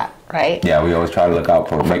like that. Right? Yeah, we always try to look out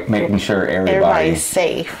for making sure everybody's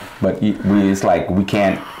safe. But it's like we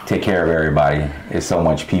can't take care of everybody. It's so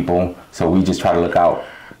much people, so we just try to look out,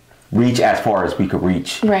 reach as far as we could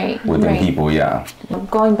reach with them people. Yeah.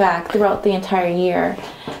 Going back throughout the entire year,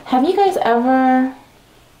 have you guys ever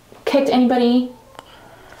kicked anybody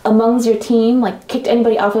amongst your team? Like kicked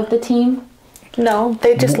anybody off of the team? No,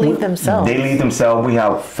 they just leave themselves. They leave themselves. We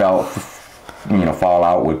have felt fall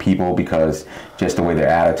out with people because just the way their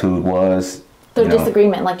attitude was. The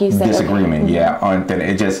disagreement, like you said. Disagreement, yeah. And then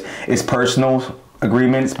it's personal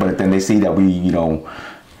agreements, but then they see that we,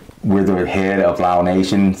 we're the head of Lao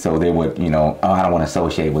Nation, so they would, you know, oh, I don't want to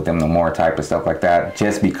associate with them no more, type of stuff like that,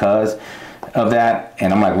 just because of that.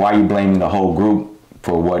 And I'm like, why are you blaming the whole group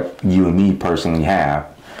for what you and me personally have?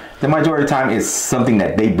 The majority of the time, it's something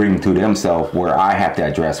that they bring to themselves where I have to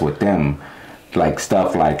address with them. Like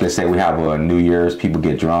stuff like, let's say we have a New Year's, people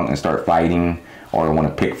get drunk and start fighting or want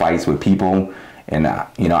to pick fights with people. And,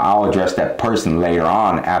 you know, I'll address that person later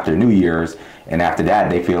on after New Year's. And after that,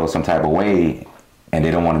 they feel some type of way and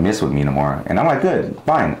they don't want to mess with me no more. And I'm like, good,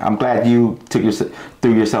 fine. I'm glad you threw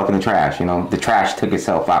yourself in the trash. You know, the trash took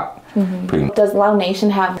itself out. Pretty much. Does Lao Nation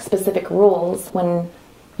have specific rules when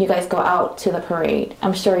you guys go out to the parade?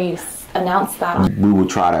 I'm sure you announced that. We would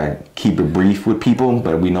try to keep it brief with people,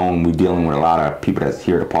 but we know we're dealing with a lot of people that's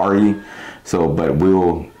here to party. So, but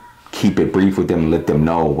we'll keep it brief with them and let them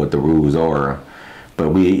know what the rules are. But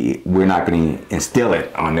we're not going to instill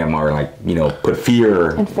it on them or, like, you know, put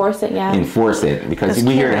fear. Enforce it, yeah. Enforce it, because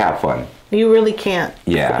we're here to have fun. You really can't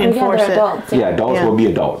enforce it. Adults, yeah, adults will be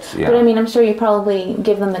adults. Yeah. But I mean, I'm sure you probably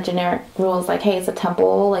give them the generic rules, like, hey, it's a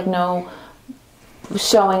temple, like no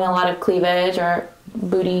showing a lot of cleavage or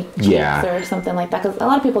booty cheeks or something like that. Because a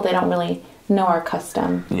lot of people, they don't really know our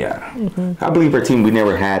custom. Yeah. I believe our team, we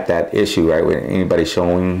never had that issue, right, with anybody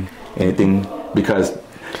showing anything, because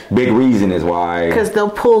big reason is why. Because they'll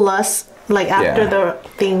pull us, like after the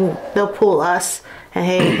thing, they'll pull us and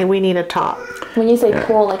hey, we need a talk. When you say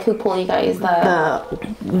pull, like who pull you guys?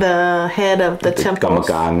 The head of the temple.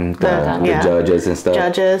 The judges and stuff.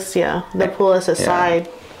 Judges, they pull us aside.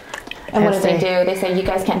 And what do they do? They say, you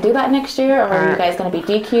guys can't do that next year? Or are you guys going to be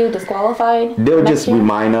DQ'd, disqualified? They'll just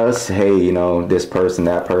remind us, hey, you know, this person,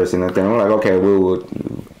 that person, and then we're like, okay, we'll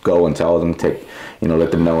go and tell them,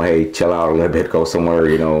 let them know, hey, chill out a little bit, go somewhere,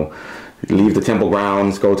 you know, leave the temple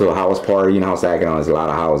grounds, go to a house party. You know how Saginaw has a lot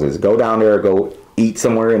of houses. Go down there, go eat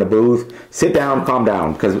somewhere in a booth, sit down, calm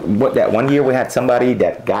down. Because that one year we had somebody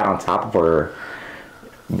that got on top of her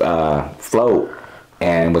float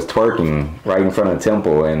and was twerking right in front of the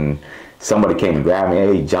temple, and somebody came and grabbed me.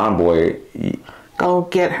 Hey, John boy, go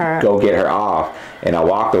get her off. And I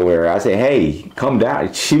walked over. I said, hey, come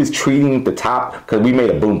down. She was treating the top, because we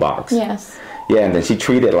made a boom box. Yes. Yeah, and then she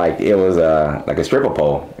treated it like it was like a stripper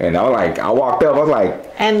pole. And I was like, I walked up, I was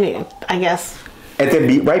like, and I guess. And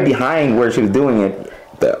then right behind where she was doing it,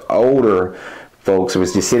 the older folks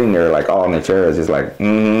was just sitting there like all in their chairs, just like,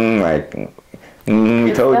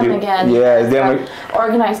 we told you. Again. Yeah, it's them.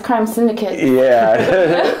 Organized crime syndicate. Yeah.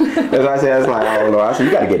 As I said, it's like, oh Lord. I said,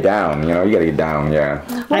 you got to get down. You know, you got to get down. Yeah.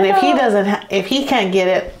 And if he doesn't, if he can't get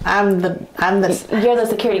it, I'm the. You're the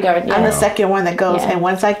security guard. Yeah. I'm the second one that goes, and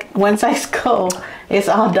once I go, it's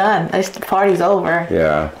all done. The party's over.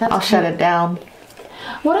 Yeah. I'll shut it down.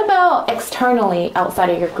 What about externally outside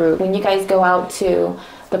of your group? When you guys go out to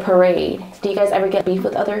the parade, do you guys ever get beef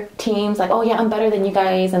with other teams? Like, oh yeah, I'm better than you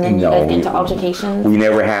guys, and then you guys get into altercations? We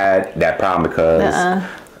never had that problem because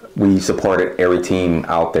we supported every team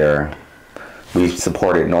out there. We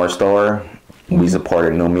supported North Star. We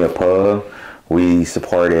supported Numia Pub. We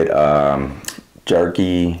supported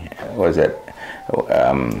Jerky. What was it?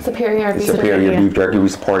 Superior Beef Jerky. We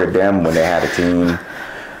supported them when they had a team.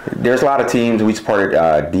 There's a lot of teams. We supported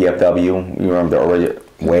DFW. You remember the original,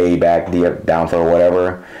 way back, Downfall or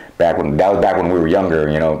whatever. That was back when we were younger.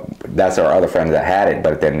 You know, that's our other friends that had it.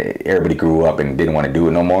 But then everybody grew up and didn't want to do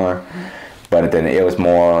it no more. But then it was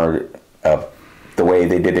more the way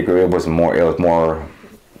they did the group. It was more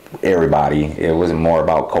everybody. It wasn't more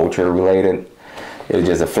about culture related. It was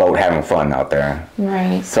just a float, having fun out there.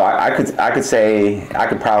 Right. So I could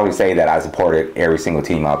probably say that I supported every single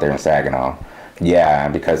team out there in Saginaw. Yeah,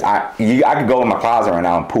 because I could go in my closet right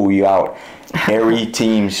now and pull you out every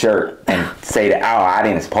team shirt and say that, oh, I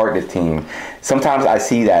didn't support this team. Sometimes I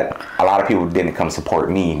see that a lot of people didn't come support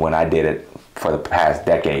me when I did it for the past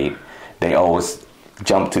decade. They always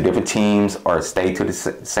jump to different teams or stay to the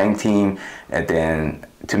same team. And then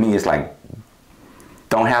to me, it's like,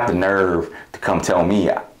 don't have the nerve to come tell me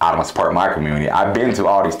I don't support my community. I've been to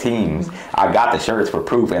all these teams. I got the shirts for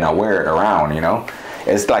proof and I wear it around, you know?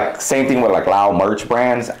 It's like same thing with like Lao merch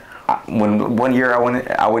brands. When one year I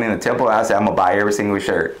went in the temple, I said I'm gonna buy every single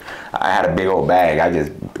shirt. I had a big old bag. I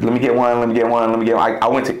just let me get one. I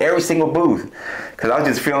went to every single booth because I was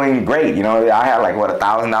just feeling great. You know, I had like what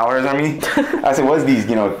 $1,000 on me. I said, what's these?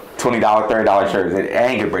 You know, $20, $30 shirts? It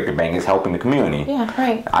ain't gonna break the bank. It's helping the community. Yeah,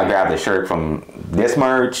 right. I grabbed a shirt from this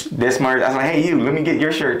merch. I was like, hey, you, let me get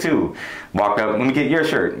your shirt too. Walked up, let me get your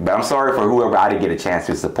shirt. But I'm sorry for whoever I didn't get a chance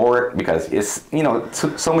to support because it's, you know,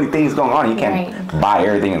 so many things going on. You can't buy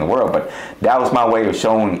everything in the world. But that was my way of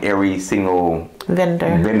showing every single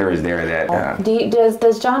vendor is there that.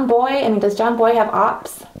 Does John Boy have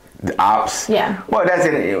ops? The ops? Yeah. Well, that's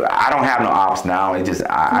it. I don't have no ops now. It just...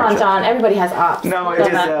 Come on, John. Everybody has ops. No, it's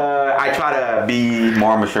just... I try to be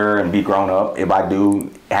more mature and be grown up. If I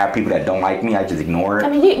do have people that don't like me, I just ignore it. I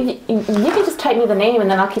mean, you can just type me the name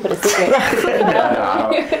and then I'll keep it a secret.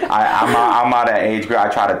 I'm out of age group. I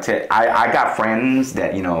try to... I got friends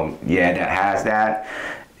that, you know, that has that.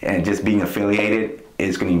 And just being affiliated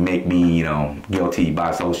is going to make me, you know, guilty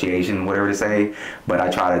by association, whatever to say. But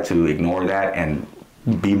I try to ignore that and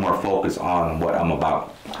be more focused on what I'm about.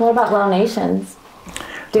 What about Lao Nations?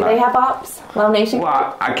 Do they have ops? Lao Nation?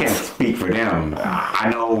 Well, I can't speak for them. I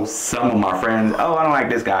know some of my friends, I don't like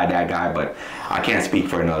this guy, that guy, but I can't speak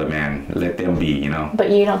for another man. Let them be, you know. But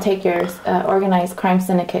you don't take your organized crime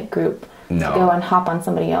syndicate group to go and hop on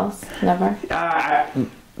somebody else? Never?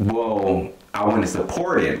 Well, I want to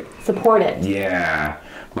support it. Support it? Yeah.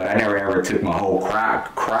 But I never ever took my whole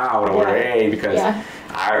crowd over, hey, because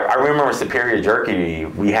I remember Superior Jerky,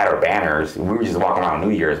 we had our banners. We were just walking around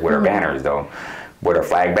New Year's with our banners, though. With our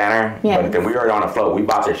flag banner. Yeah. But then we were on a float. We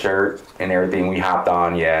bought the shirt and everything. We hopped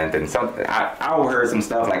on, and then I overheard some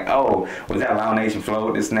stuff like, oh, was that Lao Nation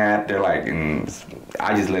float, this and that? They're like, and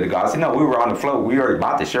I just let it go. I said, no, we were on the float. We already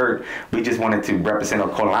bought the shirt. We just wanted to represent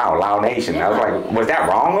Lao Nation. I was like, was that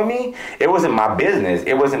wrong with me? It wasn't my business.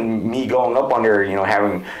 It wasn't me going up on there, you know,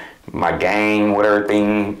 having my gang, whatever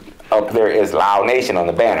thing up there is Lao Nation on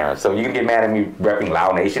the banner. So you can get mad at me repping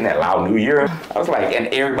Lao Nation at Lao New Year. I was like, and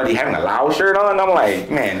everybody having a Lao shirt on. I'm like,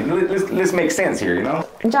 man, let's make sense here, you know?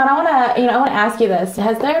 John, I want to ask you this.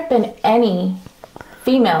 Has there been any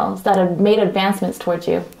females that have made advancements towards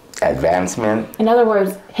you? Advancement? In other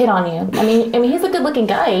words, hit on you. I mean, he's a good-looking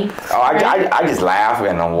guy. Oh, I just laugh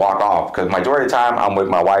and walk off because majority of the time I'm with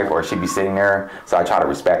my wife or she'd be sitting there, so I try to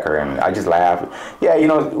respect her and I just laugh. Yeah, you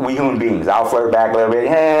know, we human beings. I'll flirt back a little bit,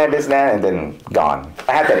 this and that, and then gone.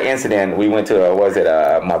 I had that incident. We went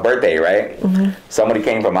to my birthday, right? Mm-hmm. Somebody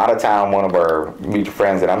came from out of town, one of our mutual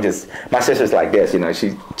friends, and my sister's like this, you know,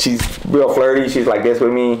 she's real flirty. She's like this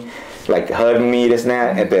with me, like hugging me, this and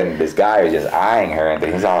that, and then this guy was just eyeing her, and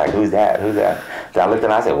then he's all like, who's that? So I looked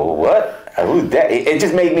and I said, well, what? Who's that? It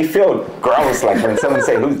just made me feel gross, like when someone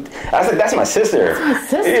say, who's? I said, that's my sister.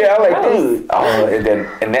 That's my sister. Yeah, I'm like, dude. Oh, and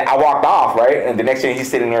then I walked off, right? And the next thing he's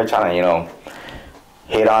sitting there trying to, you know,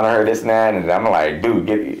 hit on her, this and that, and I'm like,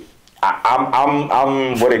 dude,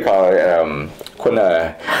 I'm what do you call it?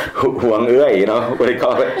 You know, what do you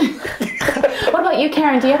call it? What about you,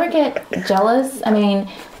 Karen? Do you ever get jealous? I mean,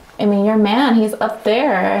 your man, he's up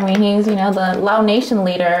there. I mean, he's, you know, the Lao Nation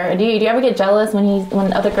leader. Do you ever get jealous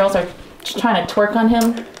when other girls are trying to twerk on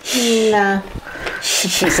him? Nah.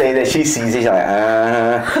 She say that she sees it. She's like,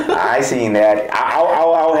 I seen that.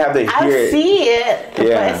 I'll have to hear it. I see it.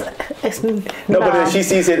 Yeah. But then she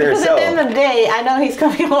sees it herself. Because at the end of the day, I know he's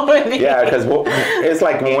coming over with me. Yeah, because it's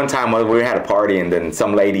like one time we had a party and then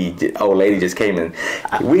some old lady just came and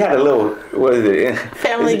we had a little, what is it?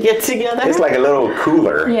 Family get together. It's like a little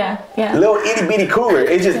cooler. Yeah. A little itty bitty cooler.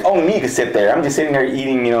 It's just only me to sit there. I'm just sitting there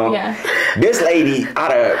eating, you know. Yeah. This lady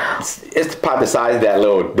it's about the size of that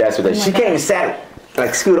little desk with her. She came and sat,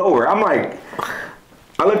 like scoot over. I'm like,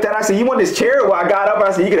 I looked at her, I said, you want this chair? Well, I got up,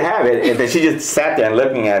 I said, you can have it. And then she just sat there and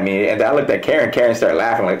looking at me. And then I looked at Karen. Karen started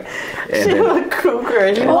laughing. Like, and she was a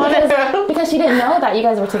cougar. Because she didn't know that you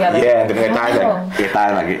guys were together. Yeah, and then her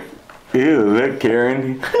thighs like, ew, look,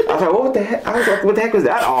 Karen. I was like, what the heck? I was like, what the heck was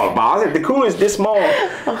that all about? I was like, the cooler is this small.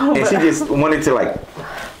 And she just wanted to like,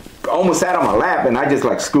 almost sat on my lap, and I just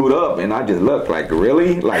like scoot up, and I just looked like,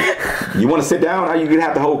 really? Like, you want to sit down? Or you can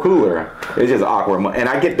have the whole cooler. It's just awkward. And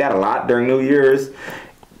I get that a lot during New Year's.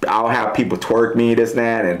 I'll have people twerk me, this and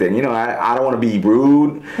that, and then, you know, I don't want to be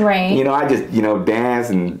rude. Right. You know, I just, you know, dance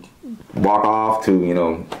and walk off to, you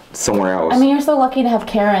know, somewhere else. I mean, you're so lucky to have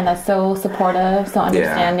Karen that's so supportive, so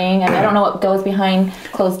understanding. And I don't know what goes behind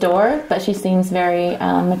closed door, but she seems very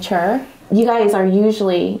mature. You guys are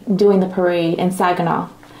usually doing the parade in Saginaw.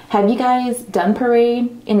 Have you guys done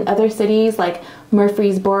parade in other cities like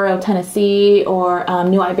Murfreesboro, Tennessee, or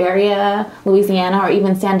New Iberia, Louisiana, or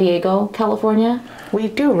even San Diego, California? We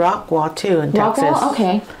do rock wall too in Texas. Rock wall?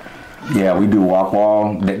 Okay. Yeah, we do walk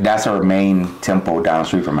wall. That's our main tempo down the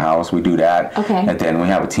street from the house. We do that. Okay. And then we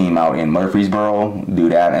have a team out in Murfreesboro, do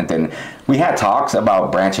that. And then we had talks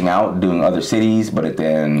about branching out, doing other cities, but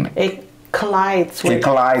then it collides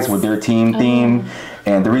with their team theme.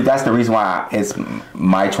 And that's the reason why it's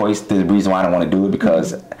my choice. The reason why I don't want to do it,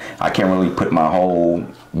 because I can't really put my whole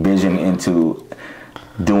vision into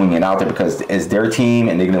doing it out there, because it's their team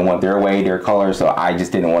and they're going to want their way, their color. So I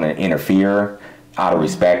just didn't want to interfere out of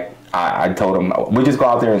respect. I told them, we just go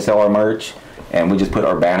out there and sell our merch, and we just put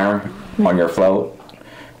our banner on your float.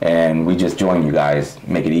 and we just join you guys,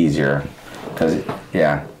 make it easier. Because,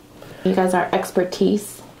 yeah. You guys are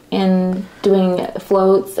expertise in doing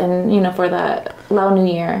floats and, you know, for the Lao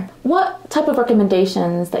New Year. What type of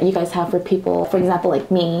recommendations that you guys have for people, for example,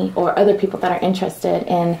 like me or other people that are interested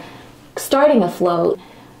in starting a float?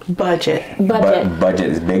 Budget. Budget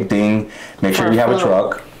is a big thing. Make sure you have a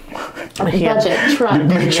truck. Budget truck.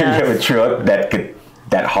 Make sure you have a truck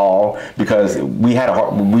that haul, because we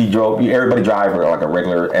drove, everybody drive like a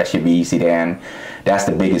regular SUV sedan. That's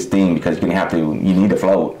the biggest thing, because you need a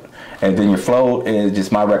float. And then your float is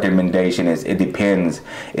just, my recommendation is, it depends.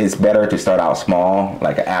 It's better to start out small,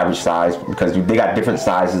 like an average size, because they got different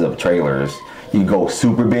sizes of trailers. You go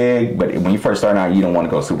super big, but when you first start out, you don't want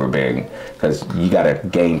to go super big, because you got to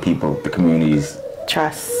gain the community's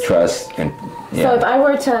trust. And yeah. So if I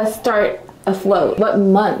were to start a float, what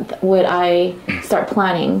month would I start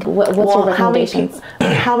planning? What's your recommendations?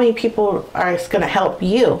 How many people are going to help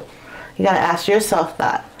you? You got to ask yourself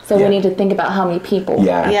that. So we need to think about how many people.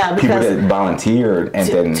 Yeah, people that volunteer and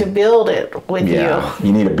then to build it with you.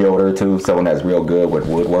 You need a builder too, someone that's real good with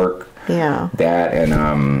woodwork. Yeah. That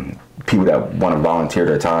and people that want to volunteer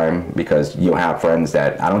their time, because you'll have friends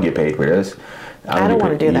that, I don't get paid for this. I don't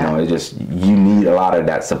want to do that. You know, it's just, you need a lot of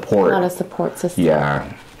that support. A lot of support system.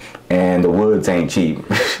 Yeah. And the woods ain't cheap.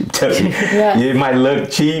 Yes. It might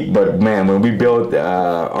look cheap, but man, when we built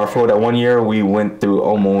our float that one year, we went through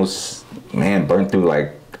burned through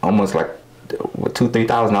almost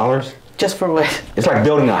 $2,000-3,000 just for wood. It's like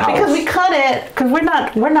building a house, because we cut it, because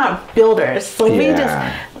we're not builders, so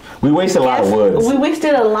we wasted a lot of woods. We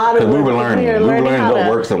wasted a lot of wood. We were learning what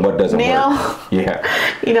works and what doesn't work. Yeah.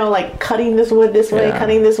 You know, like cutting this wood this way,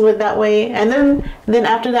 cutting this wood that way. And then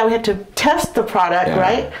after that, we had to test the product,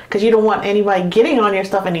 right? Because you don't want anybody getting on your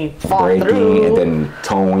stuff and you fall through. And then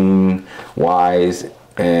towing wise.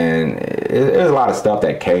 And there's a lot of stuff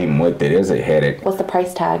that came with it. It was a headache. What's the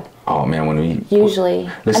price tag? Oh man, usually,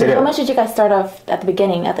 how much did you guys start off at the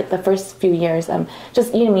beginning, at the first few years?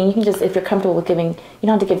 Just, you know, you can just, if you're comfortable with giving, you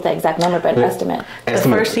don't have to give the exact number, but an estimate. The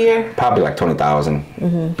first year, probably like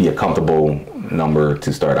 20,000. Be a comfortable number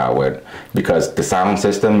to start out with, because the sound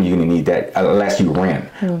system, you're gonna need that unless you rent.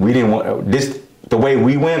 We didn't want this. The way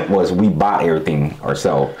we went was we bought everything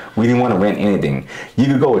ourselves. We didn't want to rent anything. You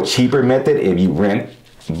could go a cheaper method if you rent,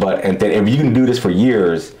 but and then if you can do this for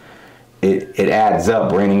years, it adds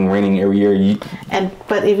up, renting every year.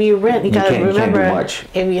 But if you rent, you gotta remember, can't do much.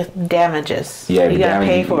 If you damages, you gotta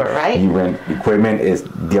pay for it, right? You rent equipment, is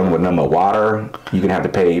dealing with number of water. You're gonna have to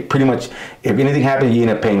pay pretty much. If anything happens, you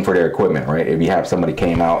end up paying for their equipment, right? If you have somebody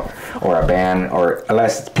came out, or a band, or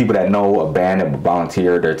unless people that know a band that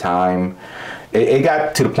volunteer their time. It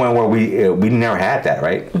got to the point where we never had that,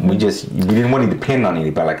 right? We didn't want to depend on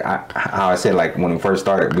anybody. Like how I said, like when we first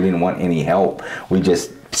started, we didn't want any help. We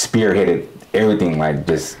just spearheaded everything, like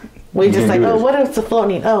just. We just like, what is the float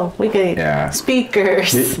need? Oh, we get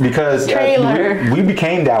speakers, because trailer. We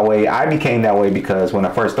became that way. I became that way because when I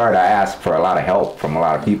first started, I asked for a lot of help from a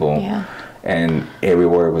lot of people, and every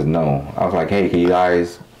word was no. I was like, hey, can you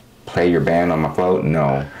guys play your band on my float?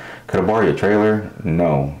 No. Could I borrow your trailer?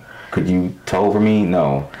 No. Could you tow for me?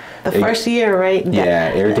 No. The first year, right?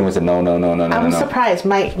 Yeah, everything was a no. I'm surprised.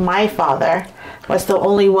 My father was the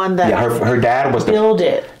only one that her dad was built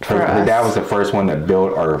it for us. Her dad was the first one that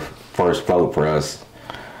built our first float for us.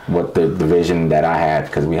 What the vision that I had,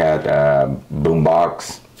 because we had boom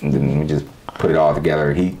box, and then we just put it all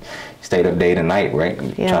together. He stayed up day and night, right?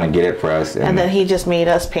 Trying to get it for us. And then he just made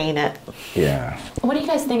us paint it. Yeah. What do you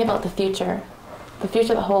guys think about the future? The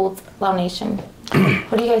future that holds Lao Nation?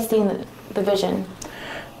 What do you guys see in the vision?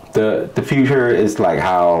 The future is like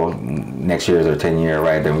how next year is our 10-year,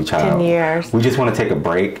 right? Then we try 10 years. We just want to take a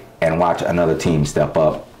break and watch another team step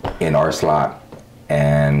up in our slot,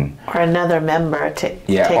 or another member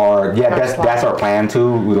that's our plan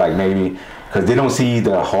too. We like maybe because they don't see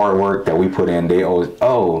the hard work that we put in. They always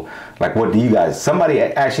like, what do you guys? Somebody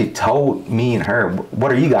actually told me and her,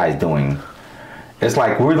 what are you guys doing? It's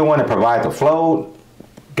like we're the one that provide the float,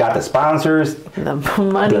 got the sponsors, the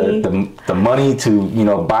money, the money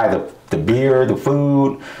to buy the beer, the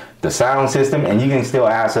food, the sound system, and you can still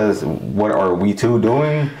ask us, what are we two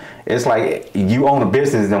doing? It's like you own a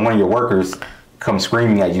business and one of your workers comes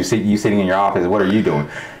screaming at you, you sitting in your office, what are you doing?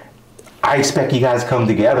 I expect you guys to come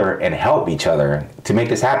together and help each other to make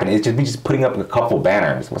this happen. It's just putting up a couple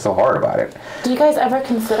banners. What's so hard about it? Do you guys ever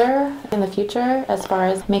consider in the future, as far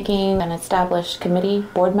as making an established committee,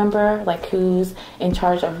 board member, like who's in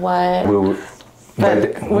charge of what? We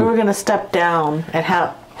were going to step down and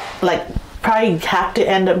probably have to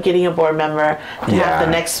end up getting a board member to have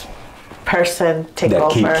the next person take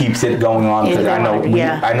over. Keeps it going on, because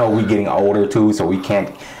I know we're getting older too, so we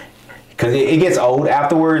can't, because it gets old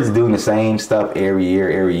afterwards doing the same stuff every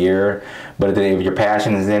year. But if your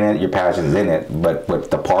passion is in it, your passion is in it. But with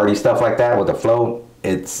the party stuff like that, with the float,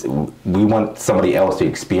 we want somebody else to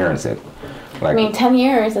experience it. Like, I mean, 10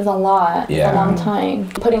 years is a lot. Yeah. It's a long time.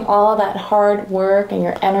 Putting all of that hard work and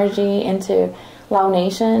your energy into Lao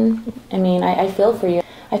Nation, I mean, I feel for you.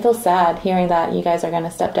 I feel sad hearing that you guys are going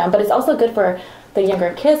to step down. But it's also good for the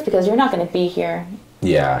younger kids, because you're not going to be here.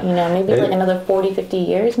 Yeah. You know, maybe like another 40, 50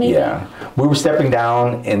 years, maybe. Yeah. We were stepping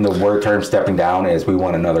down, and the word term stepping down is we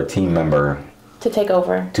want another team member to take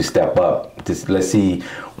over. To step up. Let's see,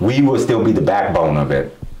 we will still be the backbone of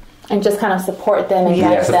it. And just kind of support them and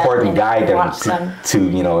guide them to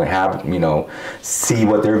you know, have, you know, see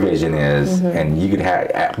what their vision is, and you could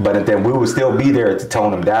have, but then we will still be there to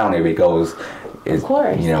tone them down if it goes. Of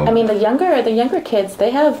course. You know, I mean, the younger kids,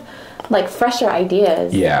 they have like fresher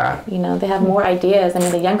ideas. Yeah. You know, they have more ideas. I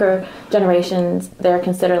mean, the younger generations, they're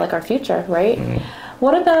considered like our future, right?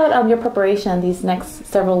 What about your preparation these next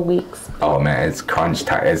several weeks? Oh man, it's crunch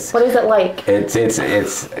time. What is it like?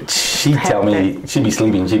 She'd tell me, she'd be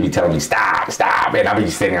sleeping, she'd be telling me stop, and I'll be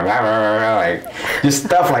sitting there like just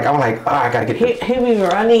stuff like, I'm like, oh, I gotta get. He'd be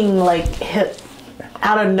running like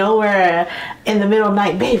out of nowhere in the middle of the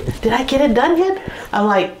night, babe, did I get it done yet? I'm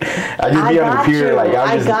like, I just be on the pier, like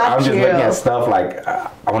I'm just looking at stuff like I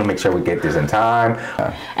want to make sure we get this in time.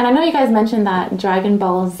 And I know you guys mentioned that Dragon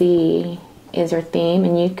Ball Z is your theme,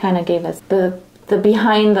 and you kind of gave us the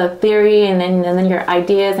behind the theory and then your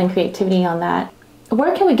ideas and creativity on that.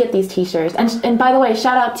 Where can we get these t-shirts? And by the way,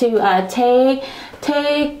 shout out to Tay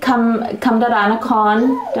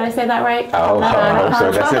Kamdaranakon. Did I say that right? Oh,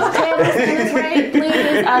 so that's it. Tay, that's right.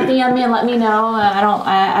 Please DM me and let me know. I don't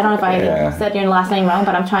know if I said your last name wrong,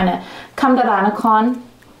 but I'm trying to. Kamdaranakon.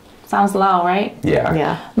 Sounds Lao, right?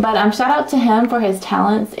 Yeah. But shout out to him for his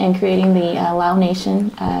talents in creating the Lao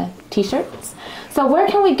Nation t-shirts. So where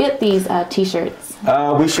can we get these t-shirts?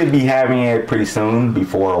 We should be having it pretty soon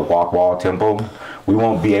before Walk Wall Temple. We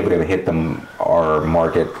won't be able to hit them or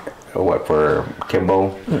market for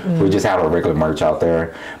Kimbo. We just have our regular merch out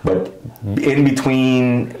there. But in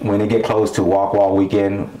between, when they get close to Walk Wall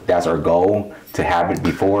weekend, that's our goal, to have it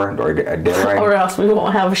before or a deadline. Or else we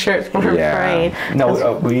won't have shirts for parade.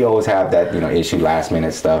 No, we always have that, you know, issue last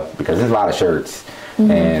minute stuff, because there's a lot of shirts,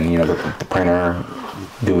 and you know the printer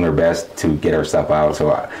doing their best to get our stuff out.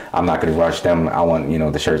 So I'm not going to rush them. I want, you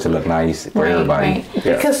know, the shirts to look nice for everybody. Right.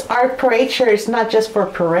 Yeah. Because our parade shirt is not just for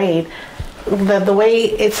parade. The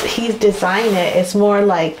way he's designed it, it's more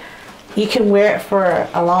like you can wear it for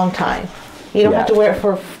a long time. You don't have to wear it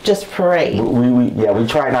for just parade. We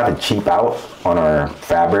try not to cheap out on our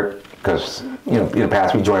fabric, because you know, in the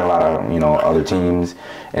past we joined a lot of, you know, other teams,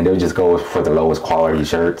 and they'll just go for the lowest quality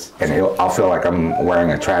shirts, and I'll feel like I'm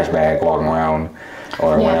wearing a trash bag walking around,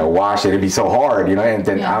 or when I wash it, it'd be so hard, you know. And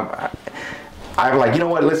then I'm like, you know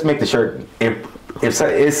what? Let's make the shirt. If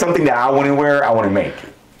it's something that I want to wear, I want to make.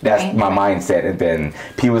 That's my mindset. And then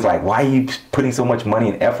people was like, why are you putting so much money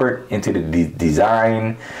and effort into the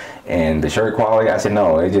design and the shirt quality? I said,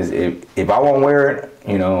 no, it just, if I won't wear it,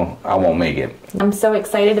 you know, I won't make it. I'm so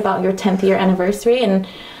excited about your 10th year anniversary, and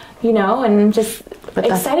you know, and just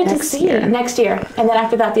excited to see next year. And then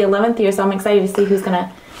after that, the 11th year, so I'm excited to see who's going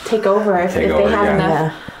to take over if they have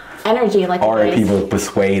enough energy like or if people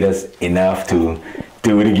persuade us enough to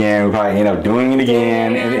do it again, we'll probably end up doing it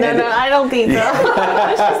again. No, I don't think so.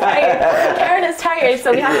 She's tired. Karen is tired,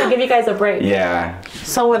 so we have to give you guys a break. Yeah.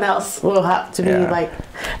 Someone else will have to be like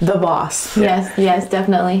the boss. Yes,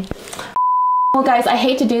 definitely. Well, guys, I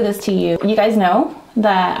hate to do this to you. You guys know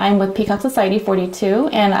that I'm with Peacock Society 42,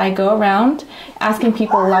 and I go around asking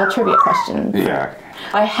people Lao trivia questions. Yeah.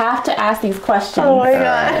 I have to ask these questions. Oh my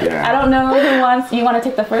god. I don't know who wants. You want to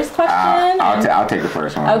take the first question? I'll take the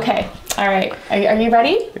first one. Okay. All right. Are you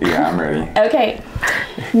ready? Yeah, I'm ready. Okay.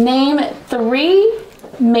 Name three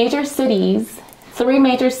major cities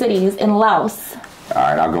in Laos. All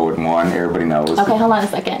right, I'll go with one. Everybody knows. Okay, hold on a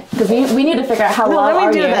second, because we need to figure out how Lao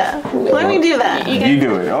are you. Let me do that. You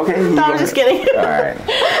do it. Okay. No, I'm just kidding. All right.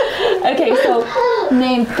 Okay, so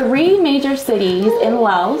name three major cities in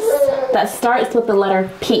Laos that starts with the letter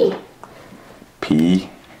P. P.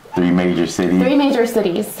 Three major cities. Three major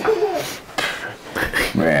cities.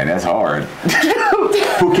 Man, that's hard.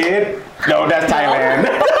 Phuket? No, that's Thailand.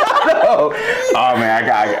 No. Oh man, I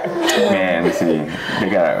got. Man, let's see. They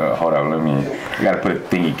got. Hold on, I gotta put a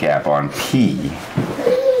thingy cap on. P.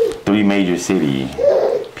 Three major city.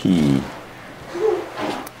 P.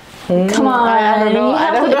 Come on. I don't know.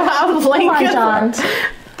 I'm blanking. Come on, John.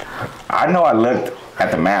 I know I looked at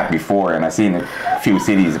the map before, and I seen a few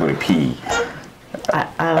cities with a P. I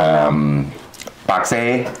don't know.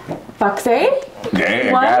 Paksay. Paksay?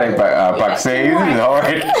 Yeah, What? got it. Paksay is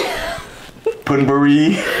hard.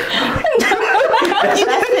 Punburi. That's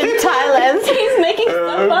in Thailand. He's making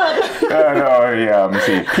stuff up. No, yeah. Let me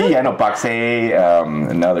see. P. I know Paksay.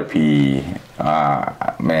 Another P.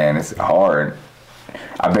 Man, it's hard.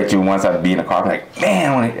 I bet you once I'd be in a car, like,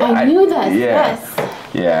 man, I knew this. Yeah. Yes.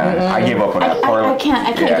 Yeah, I give up on that part. I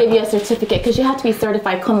can't give you a certificate because you have to be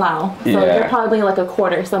certified Kun Lao. So Yeah. you're probably like a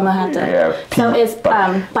quarter, so I'm gonna have to. Yeah, So it's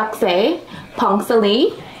Paksay,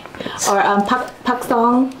 Pongsali, or Pak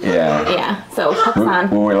Song. Yeah. Yeah. So Paksan.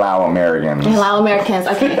 We were Lao Americans. Lao Americans.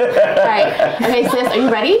 Okay. All right. Okay, sis, are you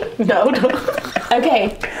ready? No.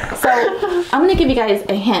 Okay. So I'm gonna give you guys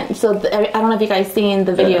a hint. So I don't know if you guys seen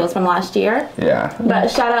the videos from last year. Yeah. But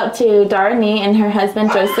shout out to Darani and her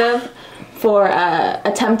husband Joseph for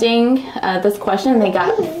attempting this question. They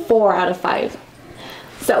got 4 out of 5.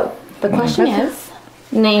 So the question is,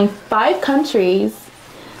 name 5 countries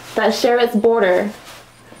that share its border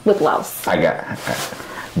with Laos. I got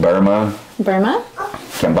Burma, Burma,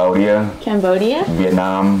 Cambodia, Cambodia,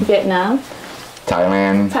 Vietnam, Vietnam,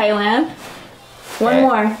 Thailand. Thailand. One Eh.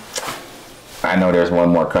 more. I know there's one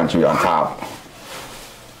more country on top.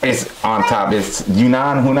 It's on top. It's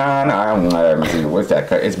Yunnan, Hunan. I don't know. Let me see. What's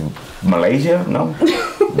that? It's Malaysia? No.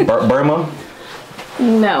 Burma?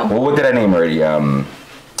 No. Well, what did I name already? Thailand.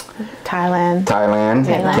 Thailand,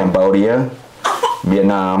 Thailand. Cambodia,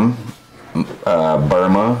 Vietnam,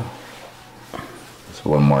 Burma. There's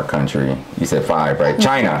one more country. You said 5, right?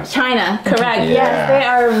 China. China, correct.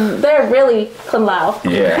 Yeah. Yes, they're really Kun Lao.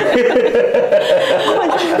 Yeah.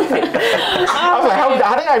 I was like,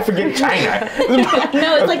 how did I forget China?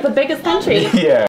 No, it's like the biggest country. Yeah.